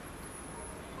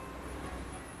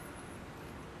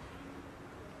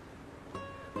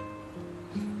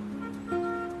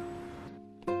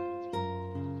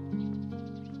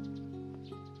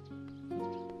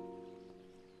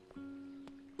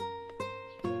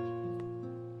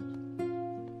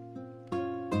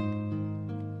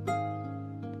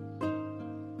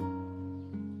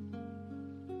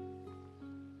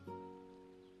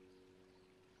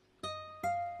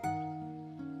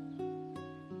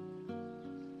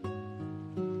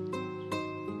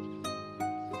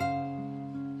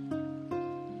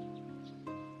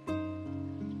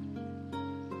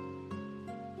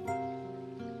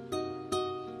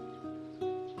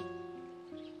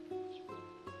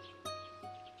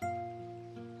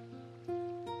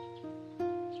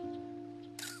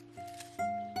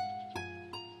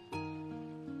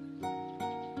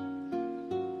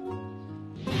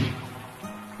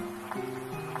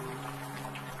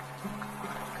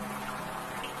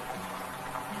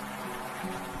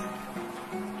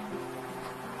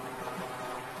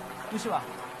不是吧？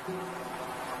你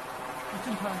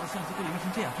这么漂亮的相机被淋成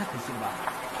这样，太可惜了吧？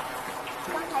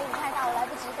刚才雨太大，我来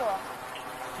不及躲。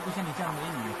如果像你这样的美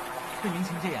女被淋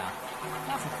成这样，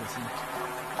那才可惜呢。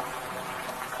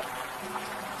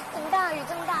这么大雨，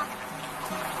这么大。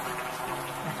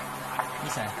你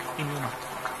伞给你用吗？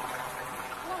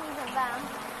那你怎么办啊？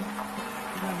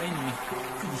因为美女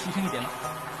自己牺牲一点了。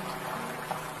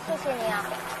谢谢你啊，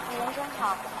你人真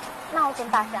好。那我怎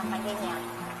么把伞还给你啊？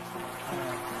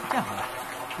这样好了，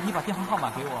你把电话号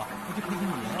码给我，我就可以跟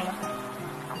你联络了。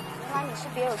原来你是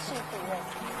别有企图的。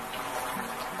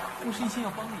我是一心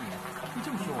要帮你，你这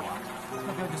么说我，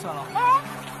要不要就算了。哎，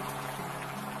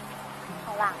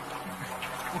好啦，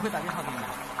我会打电话给你的。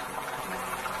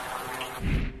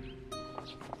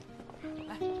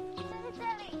就是这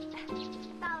里，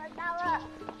到了。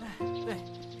哎，对，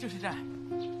就是这儿。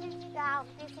记得啊，我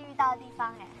们第一次遇到的地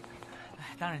方哎。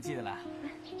哎，当然记得了。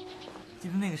记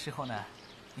得那个时候呢，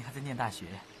你还在念大学，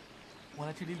我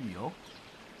来这里旅游，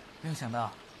没有想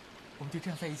到，我们就这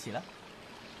样在一起了。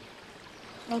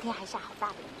那天还下好大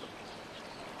的雨，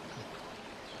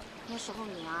那时候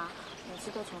你啊，每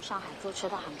次都从上海坐车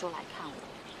到杭州来看我，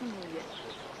那么远，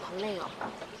好累哦。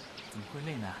怎么会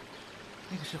累呢？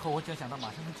那个时候我只要想到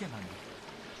马上会见到你，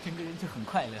整个人就很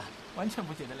快乐，完全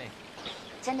不觉得累。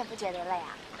真的不觉得累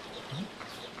啊？嗯，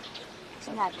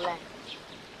现在不累。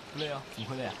不累哦，怎么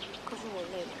会累啊？可是我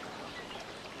累了，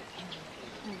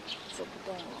走不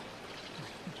动了。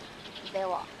你背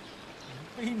我？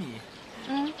背你？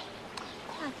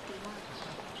快点啊！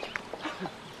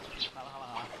好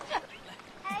了，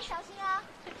哎，小心啊！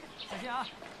小心啊！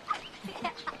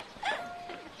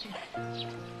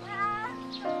啊，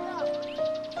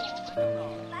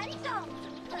蛮重，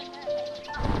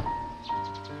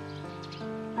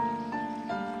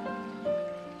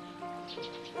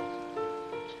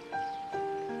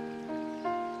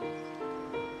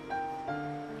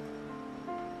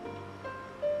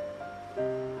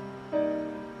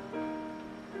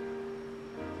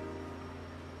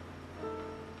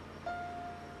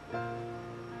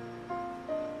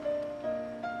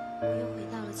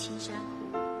青山湖，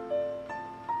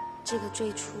这个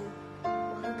最初我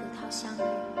和葛涛相遇，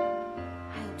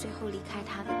还有最后离开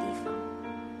他的地方。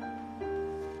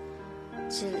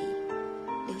这里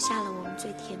留下了我们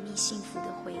最甜蜜幸福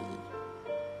的回忆。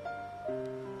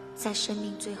在生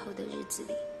命最后的日子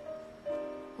里，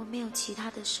我没有其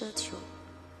他的奢求，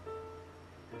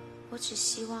我只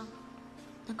希望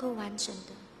能够完整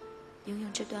的拥有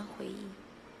这段回忆，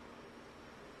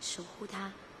守护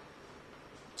它，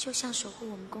就像守护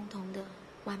我们共同的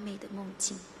完美的梦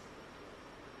境。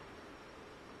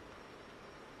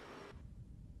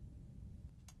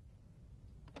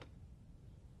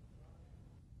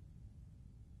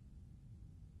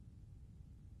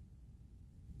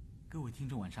各位听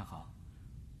众晚上好，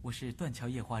我是断桥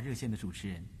夜话热线的主持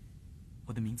人，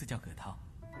我的名字叫葛涛。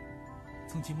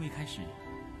从节目一开始，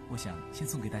我想先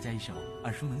送给大家一首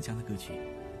耳熟能详的歌曲。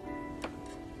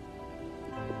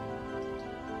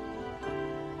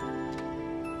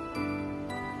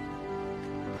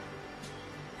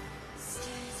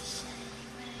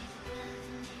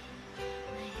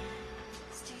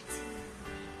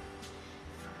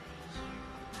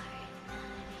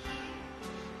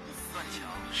断桥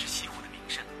是西湖的名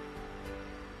胜，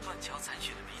断桥残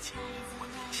雪的美景闻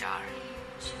名遐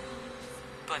迩。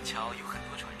断桥有很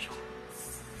多传说，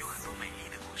有很多美丽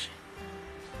的故事，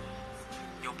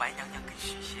有白娘娘跟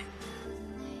许仙，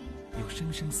有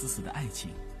生生死死的爱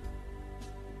情。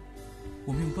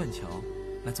我们用断桥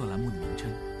来做栏目的名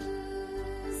称，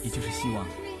也就是希望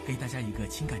给大家一个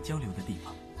情感交流的地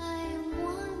方。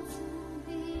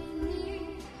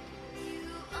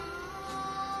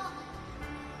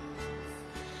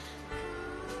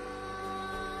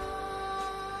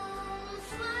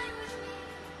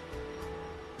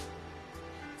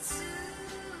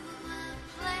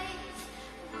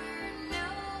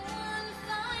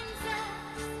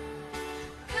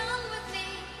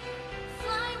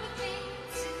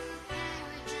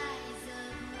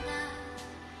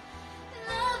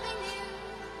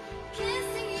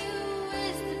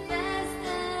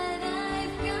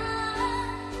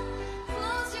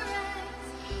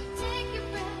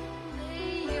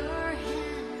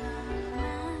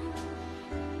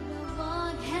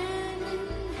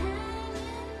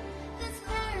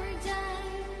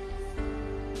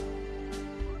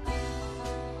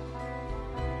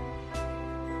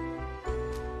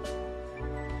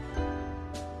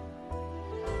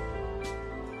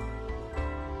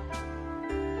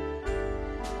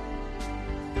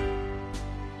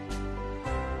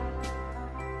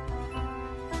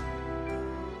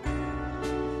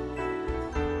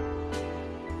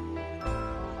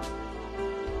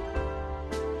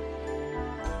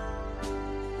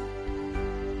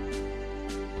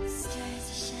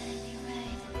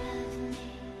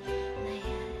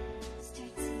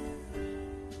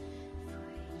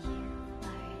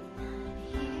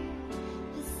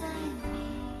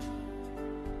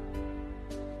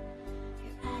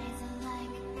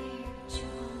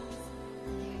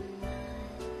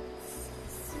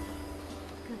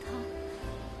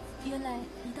原来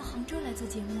你到杭州来做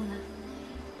节目了。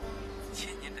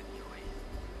千年的体会，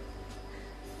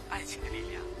爱情的力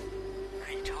量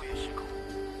可以超越时空。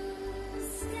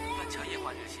断桥夜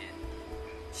话热线，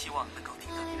希望能够听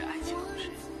到你的爱情故事，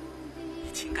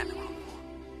你情感的困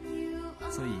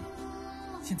惑。所以，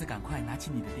现在赶快拿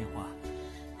起你的电话，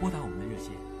拨打我们的热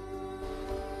线。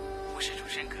我是主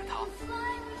持人葛涛，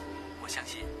我相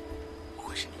信我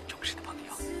会是你忠实的朋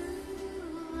友。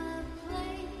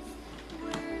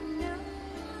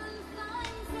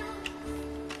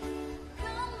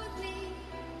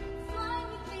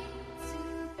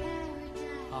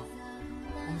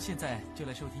现在就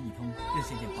来收听一通热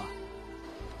线电话。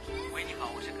喂，你好，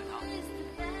我是葛涛。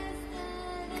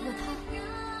葛涛，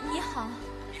你好。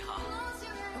你好。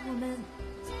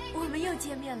我们又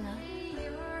见面了。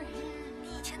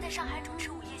你以前在上海主持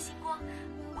《午夜星光》，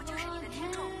我就是你的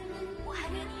听众，我还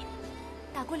给你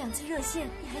打过2次热线，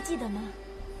你还记得吗？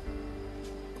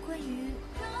关于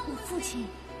我父亲，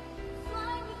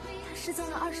他失踪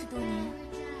了20多年。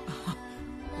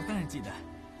我当然记得。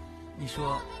你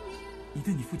说你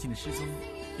对你父亲的失踪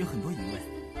有很多疑问，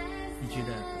你觉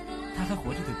得他还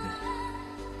活着，对不对？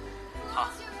好，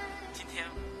今天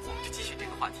我们就继续这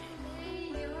个话题。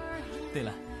对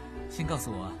了，先告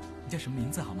诉我你叫什么名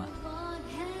字好吗？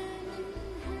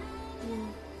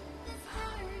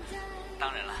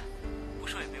当然了，不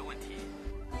说也没有问题，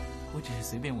我只是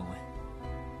随便问问。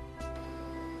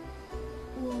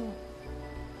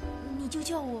你就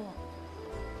叫我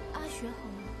阿雪好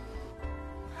吗？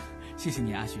谢谢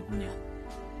你，阿雪姑娘。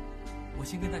我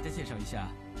先跟大家介绍一下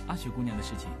阿雪姑娘的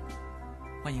事情，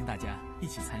欢迎大家一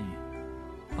起参与，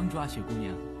帮助阿雪姑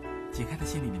娘解开她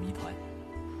心里的谜团。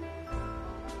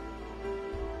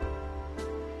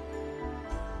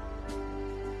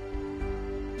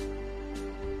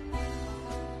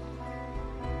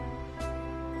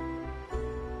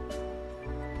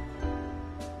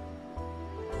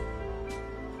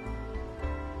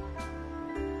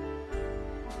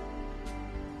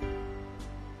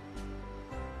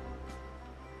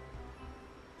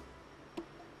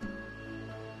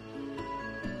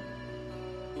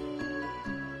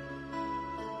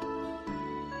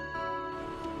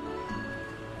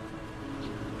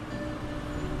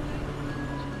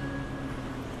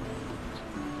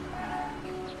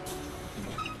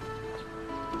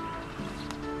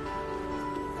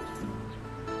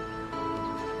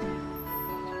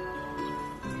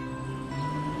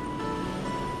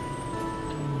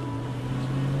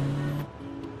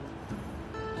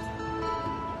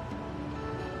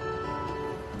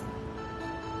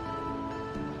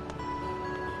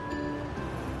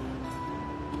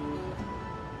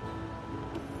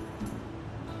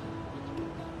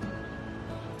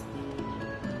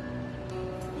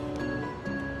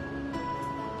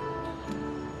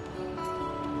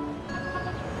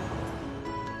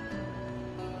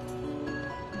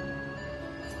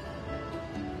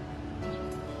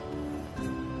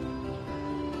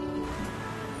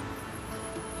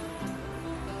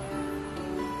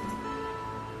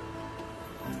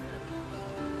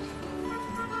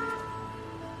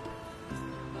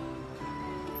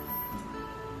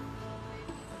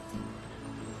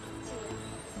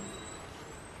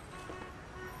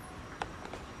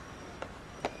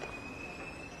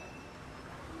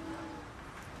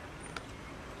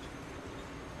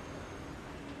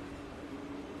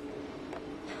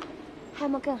还有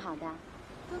没有更好的？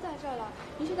都在这儿了，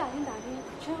你去打听打听，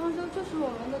全杭州就是我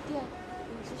们的店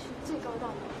品质是最高档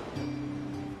的。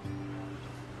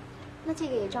那这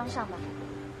个也装上吧。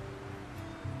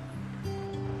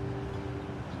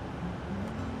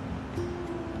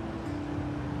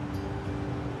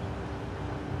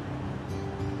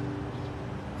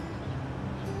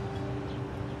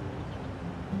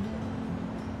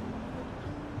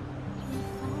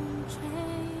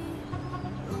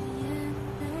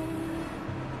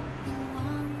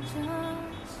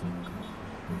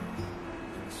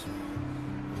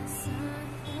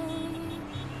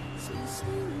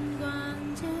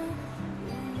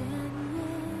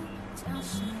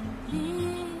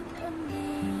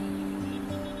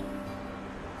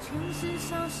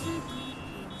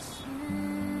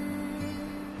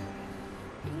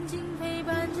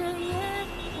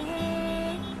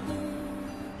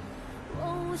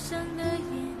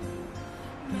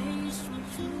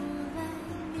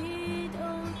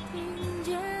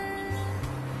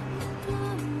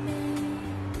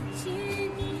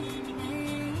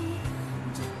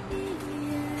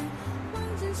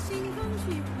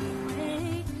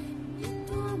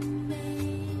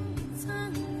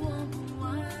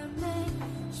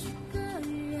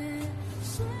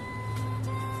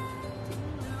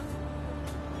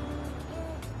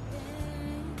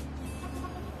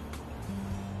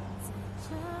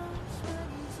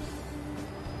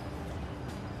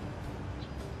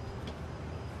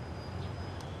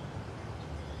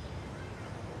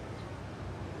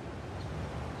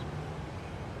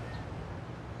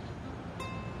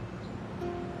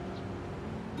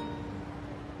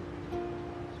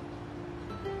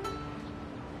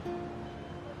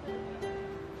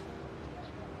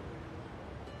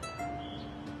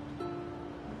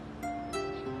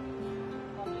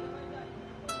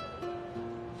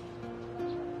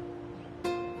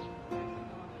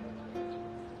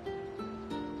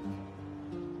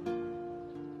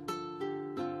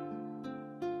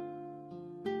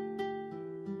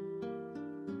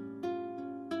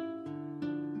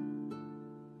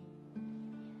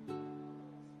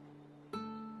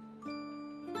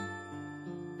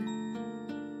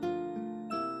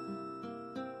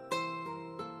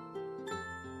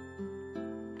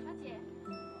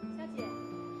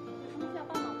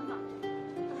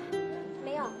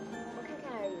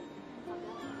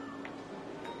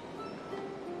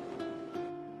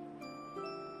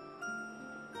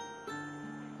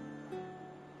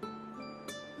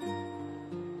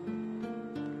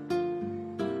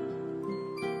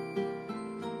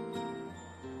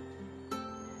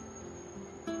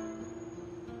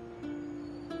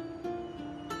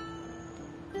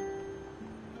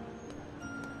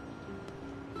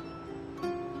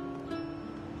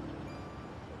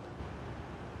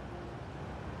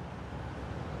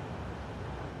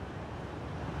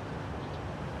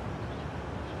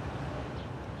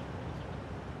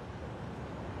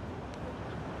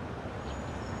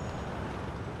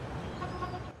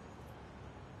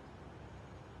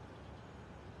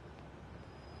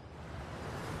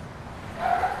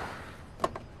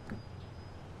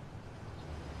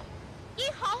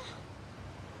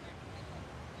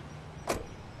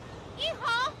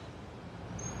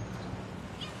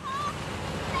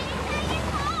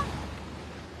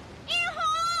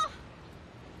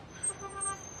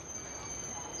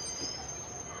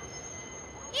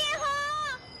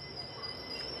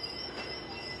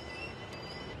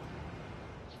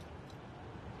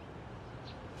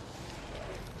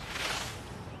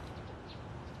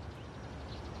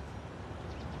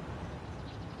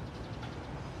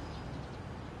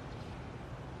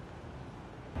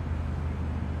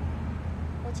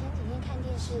我前几天看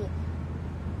电视，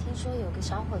听说有个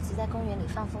小伙子在公园里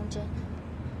放风筝，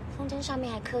风筝上面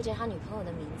还刻着他女朋友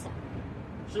的名字。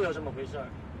是有这么回事儿，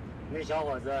那小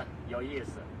伙子有意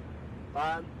思，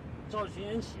把赵寻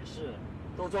人启事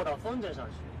都做到风筝上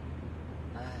去。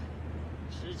哎，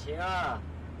痴情啊！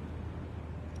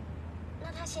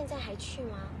那他现在还去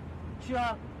吗？去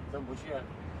啊，怎么不去？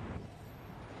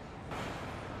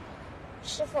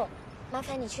师傅，麻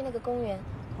烦你去那个公园，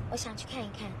我想去看一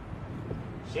看。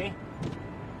行。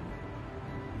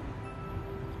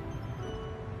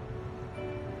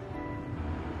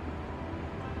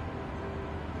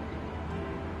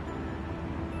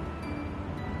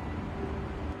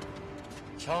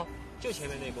瞧，就前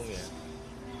面那公园。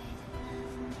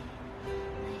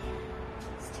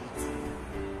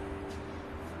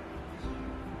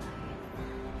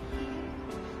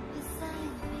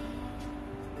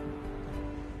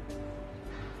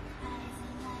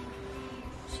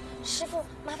师傅，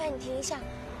麻烦你停一下。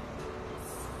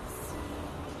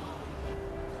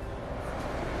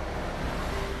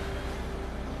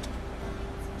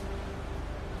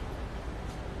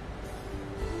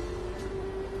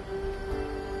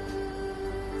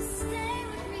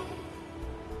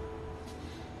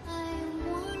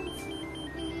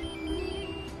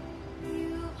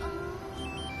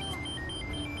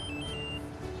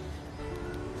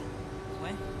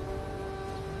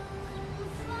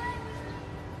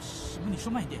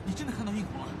说慢一点，你真的看到映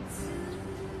红了？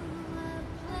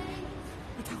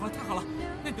太好了，太好了！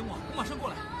那你等我，我马上过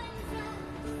来。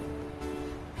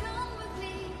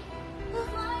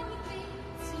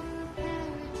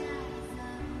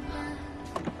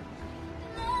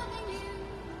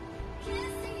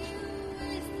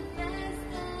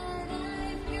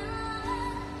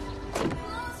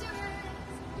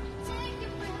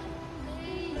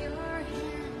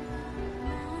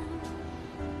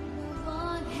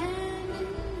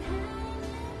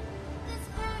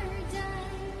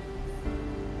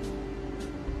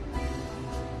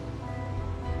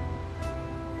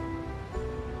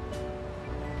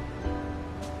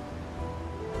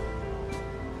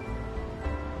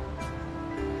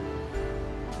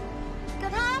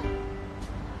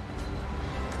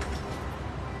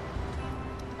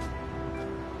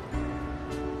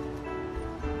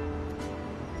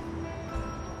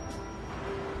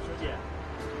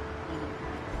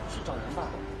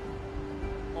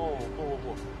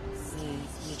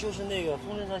就是那个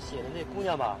风筝上写的那姑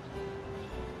娘吧？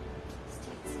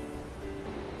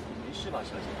没事吧，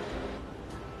小姐？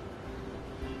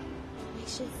没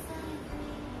事，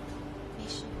没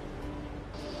事。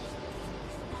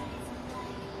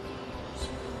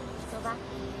走吧。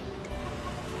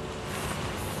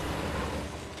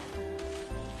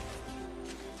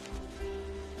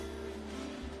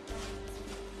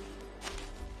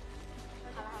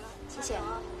好了好了，谢谢。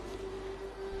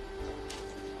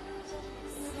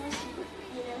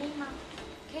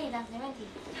可以的，没问题。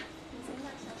你身上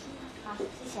小心啊。好，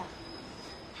谢谢。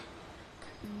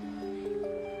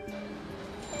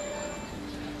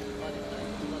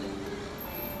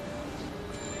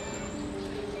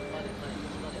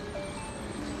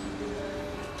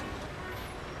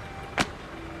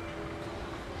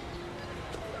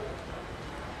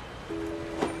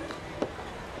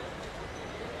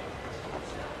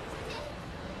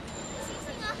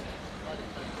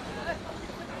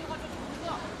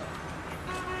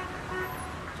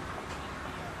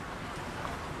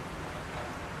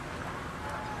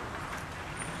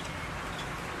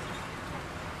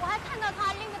看到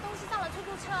他拎着东西上了出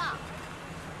租车。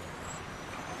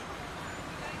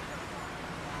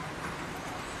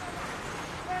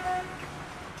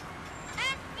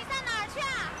哎，你上哪儿去啊？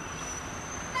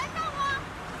来上我！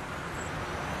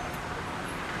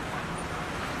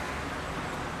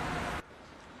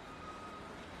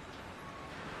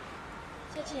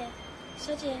小姐，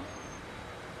小姐。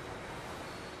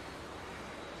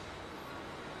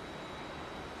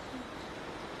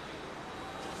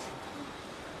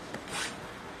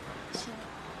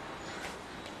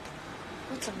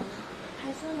我怎么了？还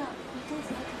说呢，你肚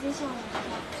子还直接像我一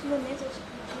样，是不是没走几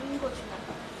步就晕过去了？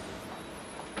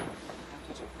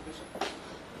谢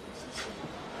谢。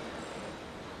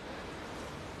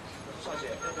少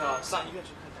姐，要不要上医院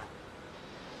去看看？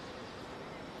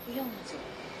不用了。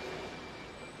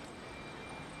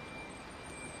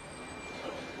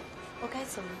我该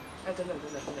走了。哎，等等，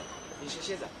你先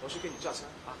歇着，我去给你叫车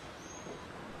啊。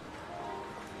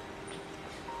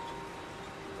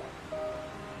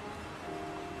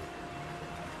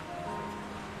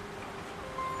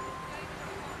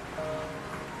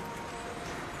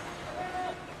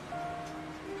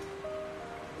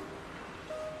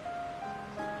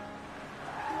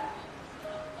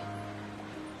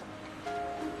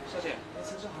小姐，您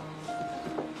车正好。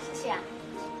谢谢啊。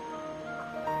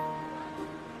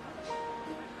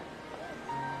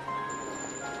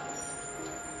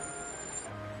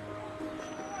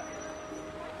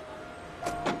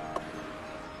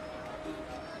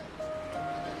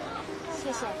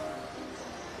谢谢。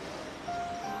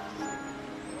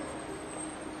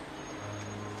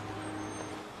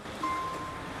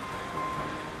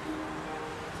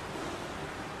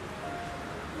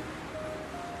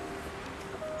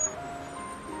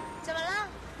怎么了？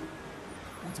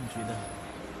我怎么觉得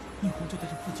映红就在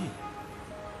这附近？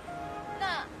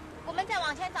那我们再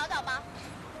往前找找吧。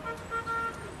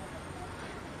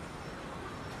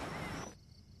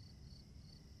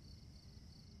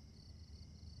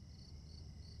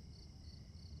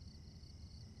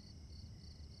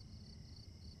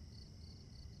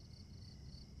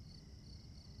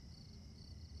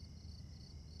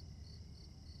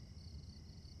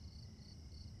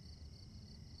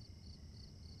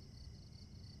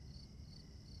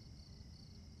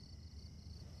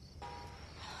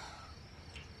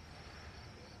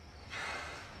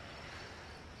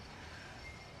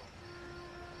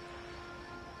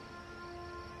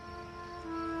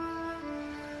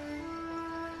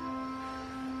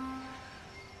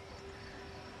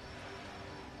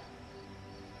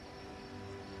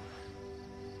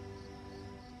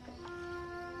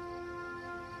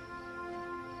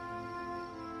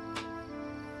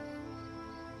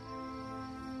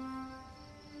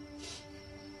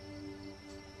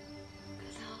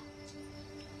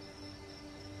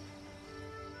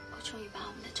终于把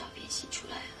我们的照片洗出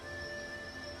来了。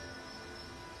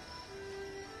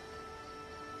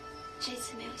这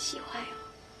次没有洗坏哦。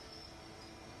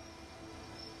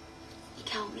你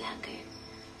看我们两个人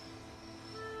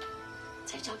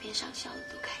在照片上笑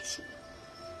得多开心。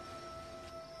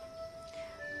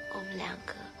我们两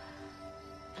个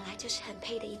本来就是很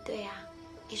配的一对啊，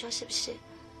你说是不是？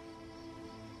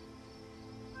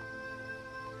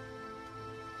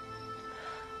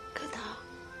可涛，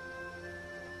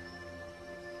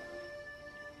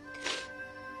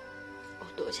我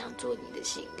多想做你的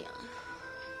新娘。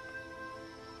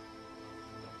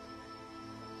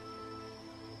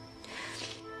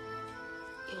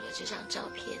有了这张照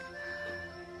片，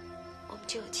我们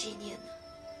就有纪念了。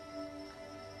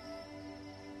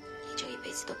你就一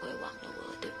辈子都不会忘了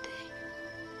我了，对不对？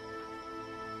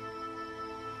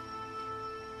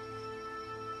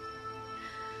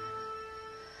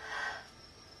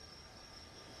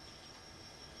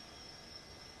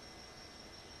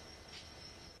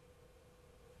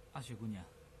阿雪姑娘，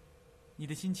你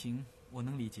的心情我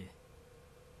能理解。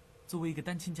作为一个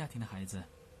单亲家庭的孩子，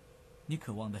你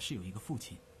渴望的是有一个父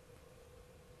亲。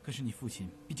可是你父亲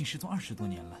毕竟失踪20多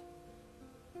年了，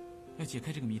要解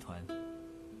开这个谜团，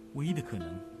唯一的可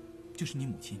能就是你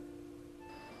母亲。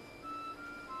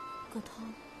葛涛，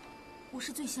我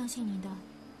是最相信你的，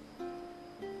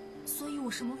所以我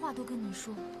什么话都跟你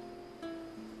说。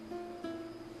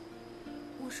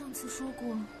我上次说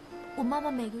过，我妈妈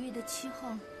每个月的7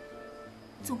号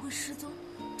总会失踪，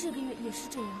这个月也是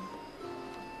这样。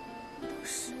我当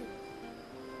时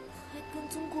还跟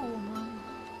踪过我妈妈。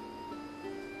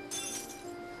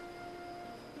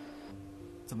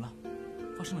怎么了？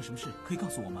发生了什么事？可以告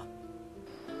诉我吗？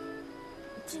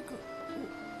这个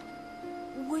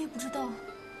我也不知道。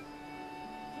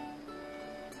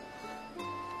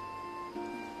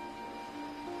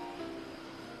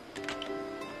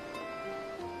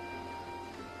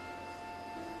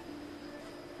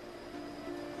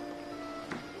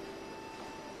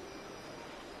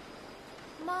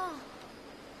妈，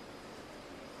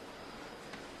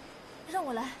让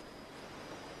我来。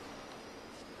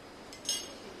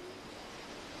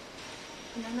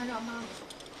你难道让妈妈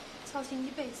操心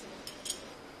一辈子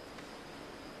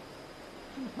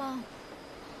吗？妈，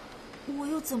我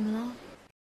又怎么了？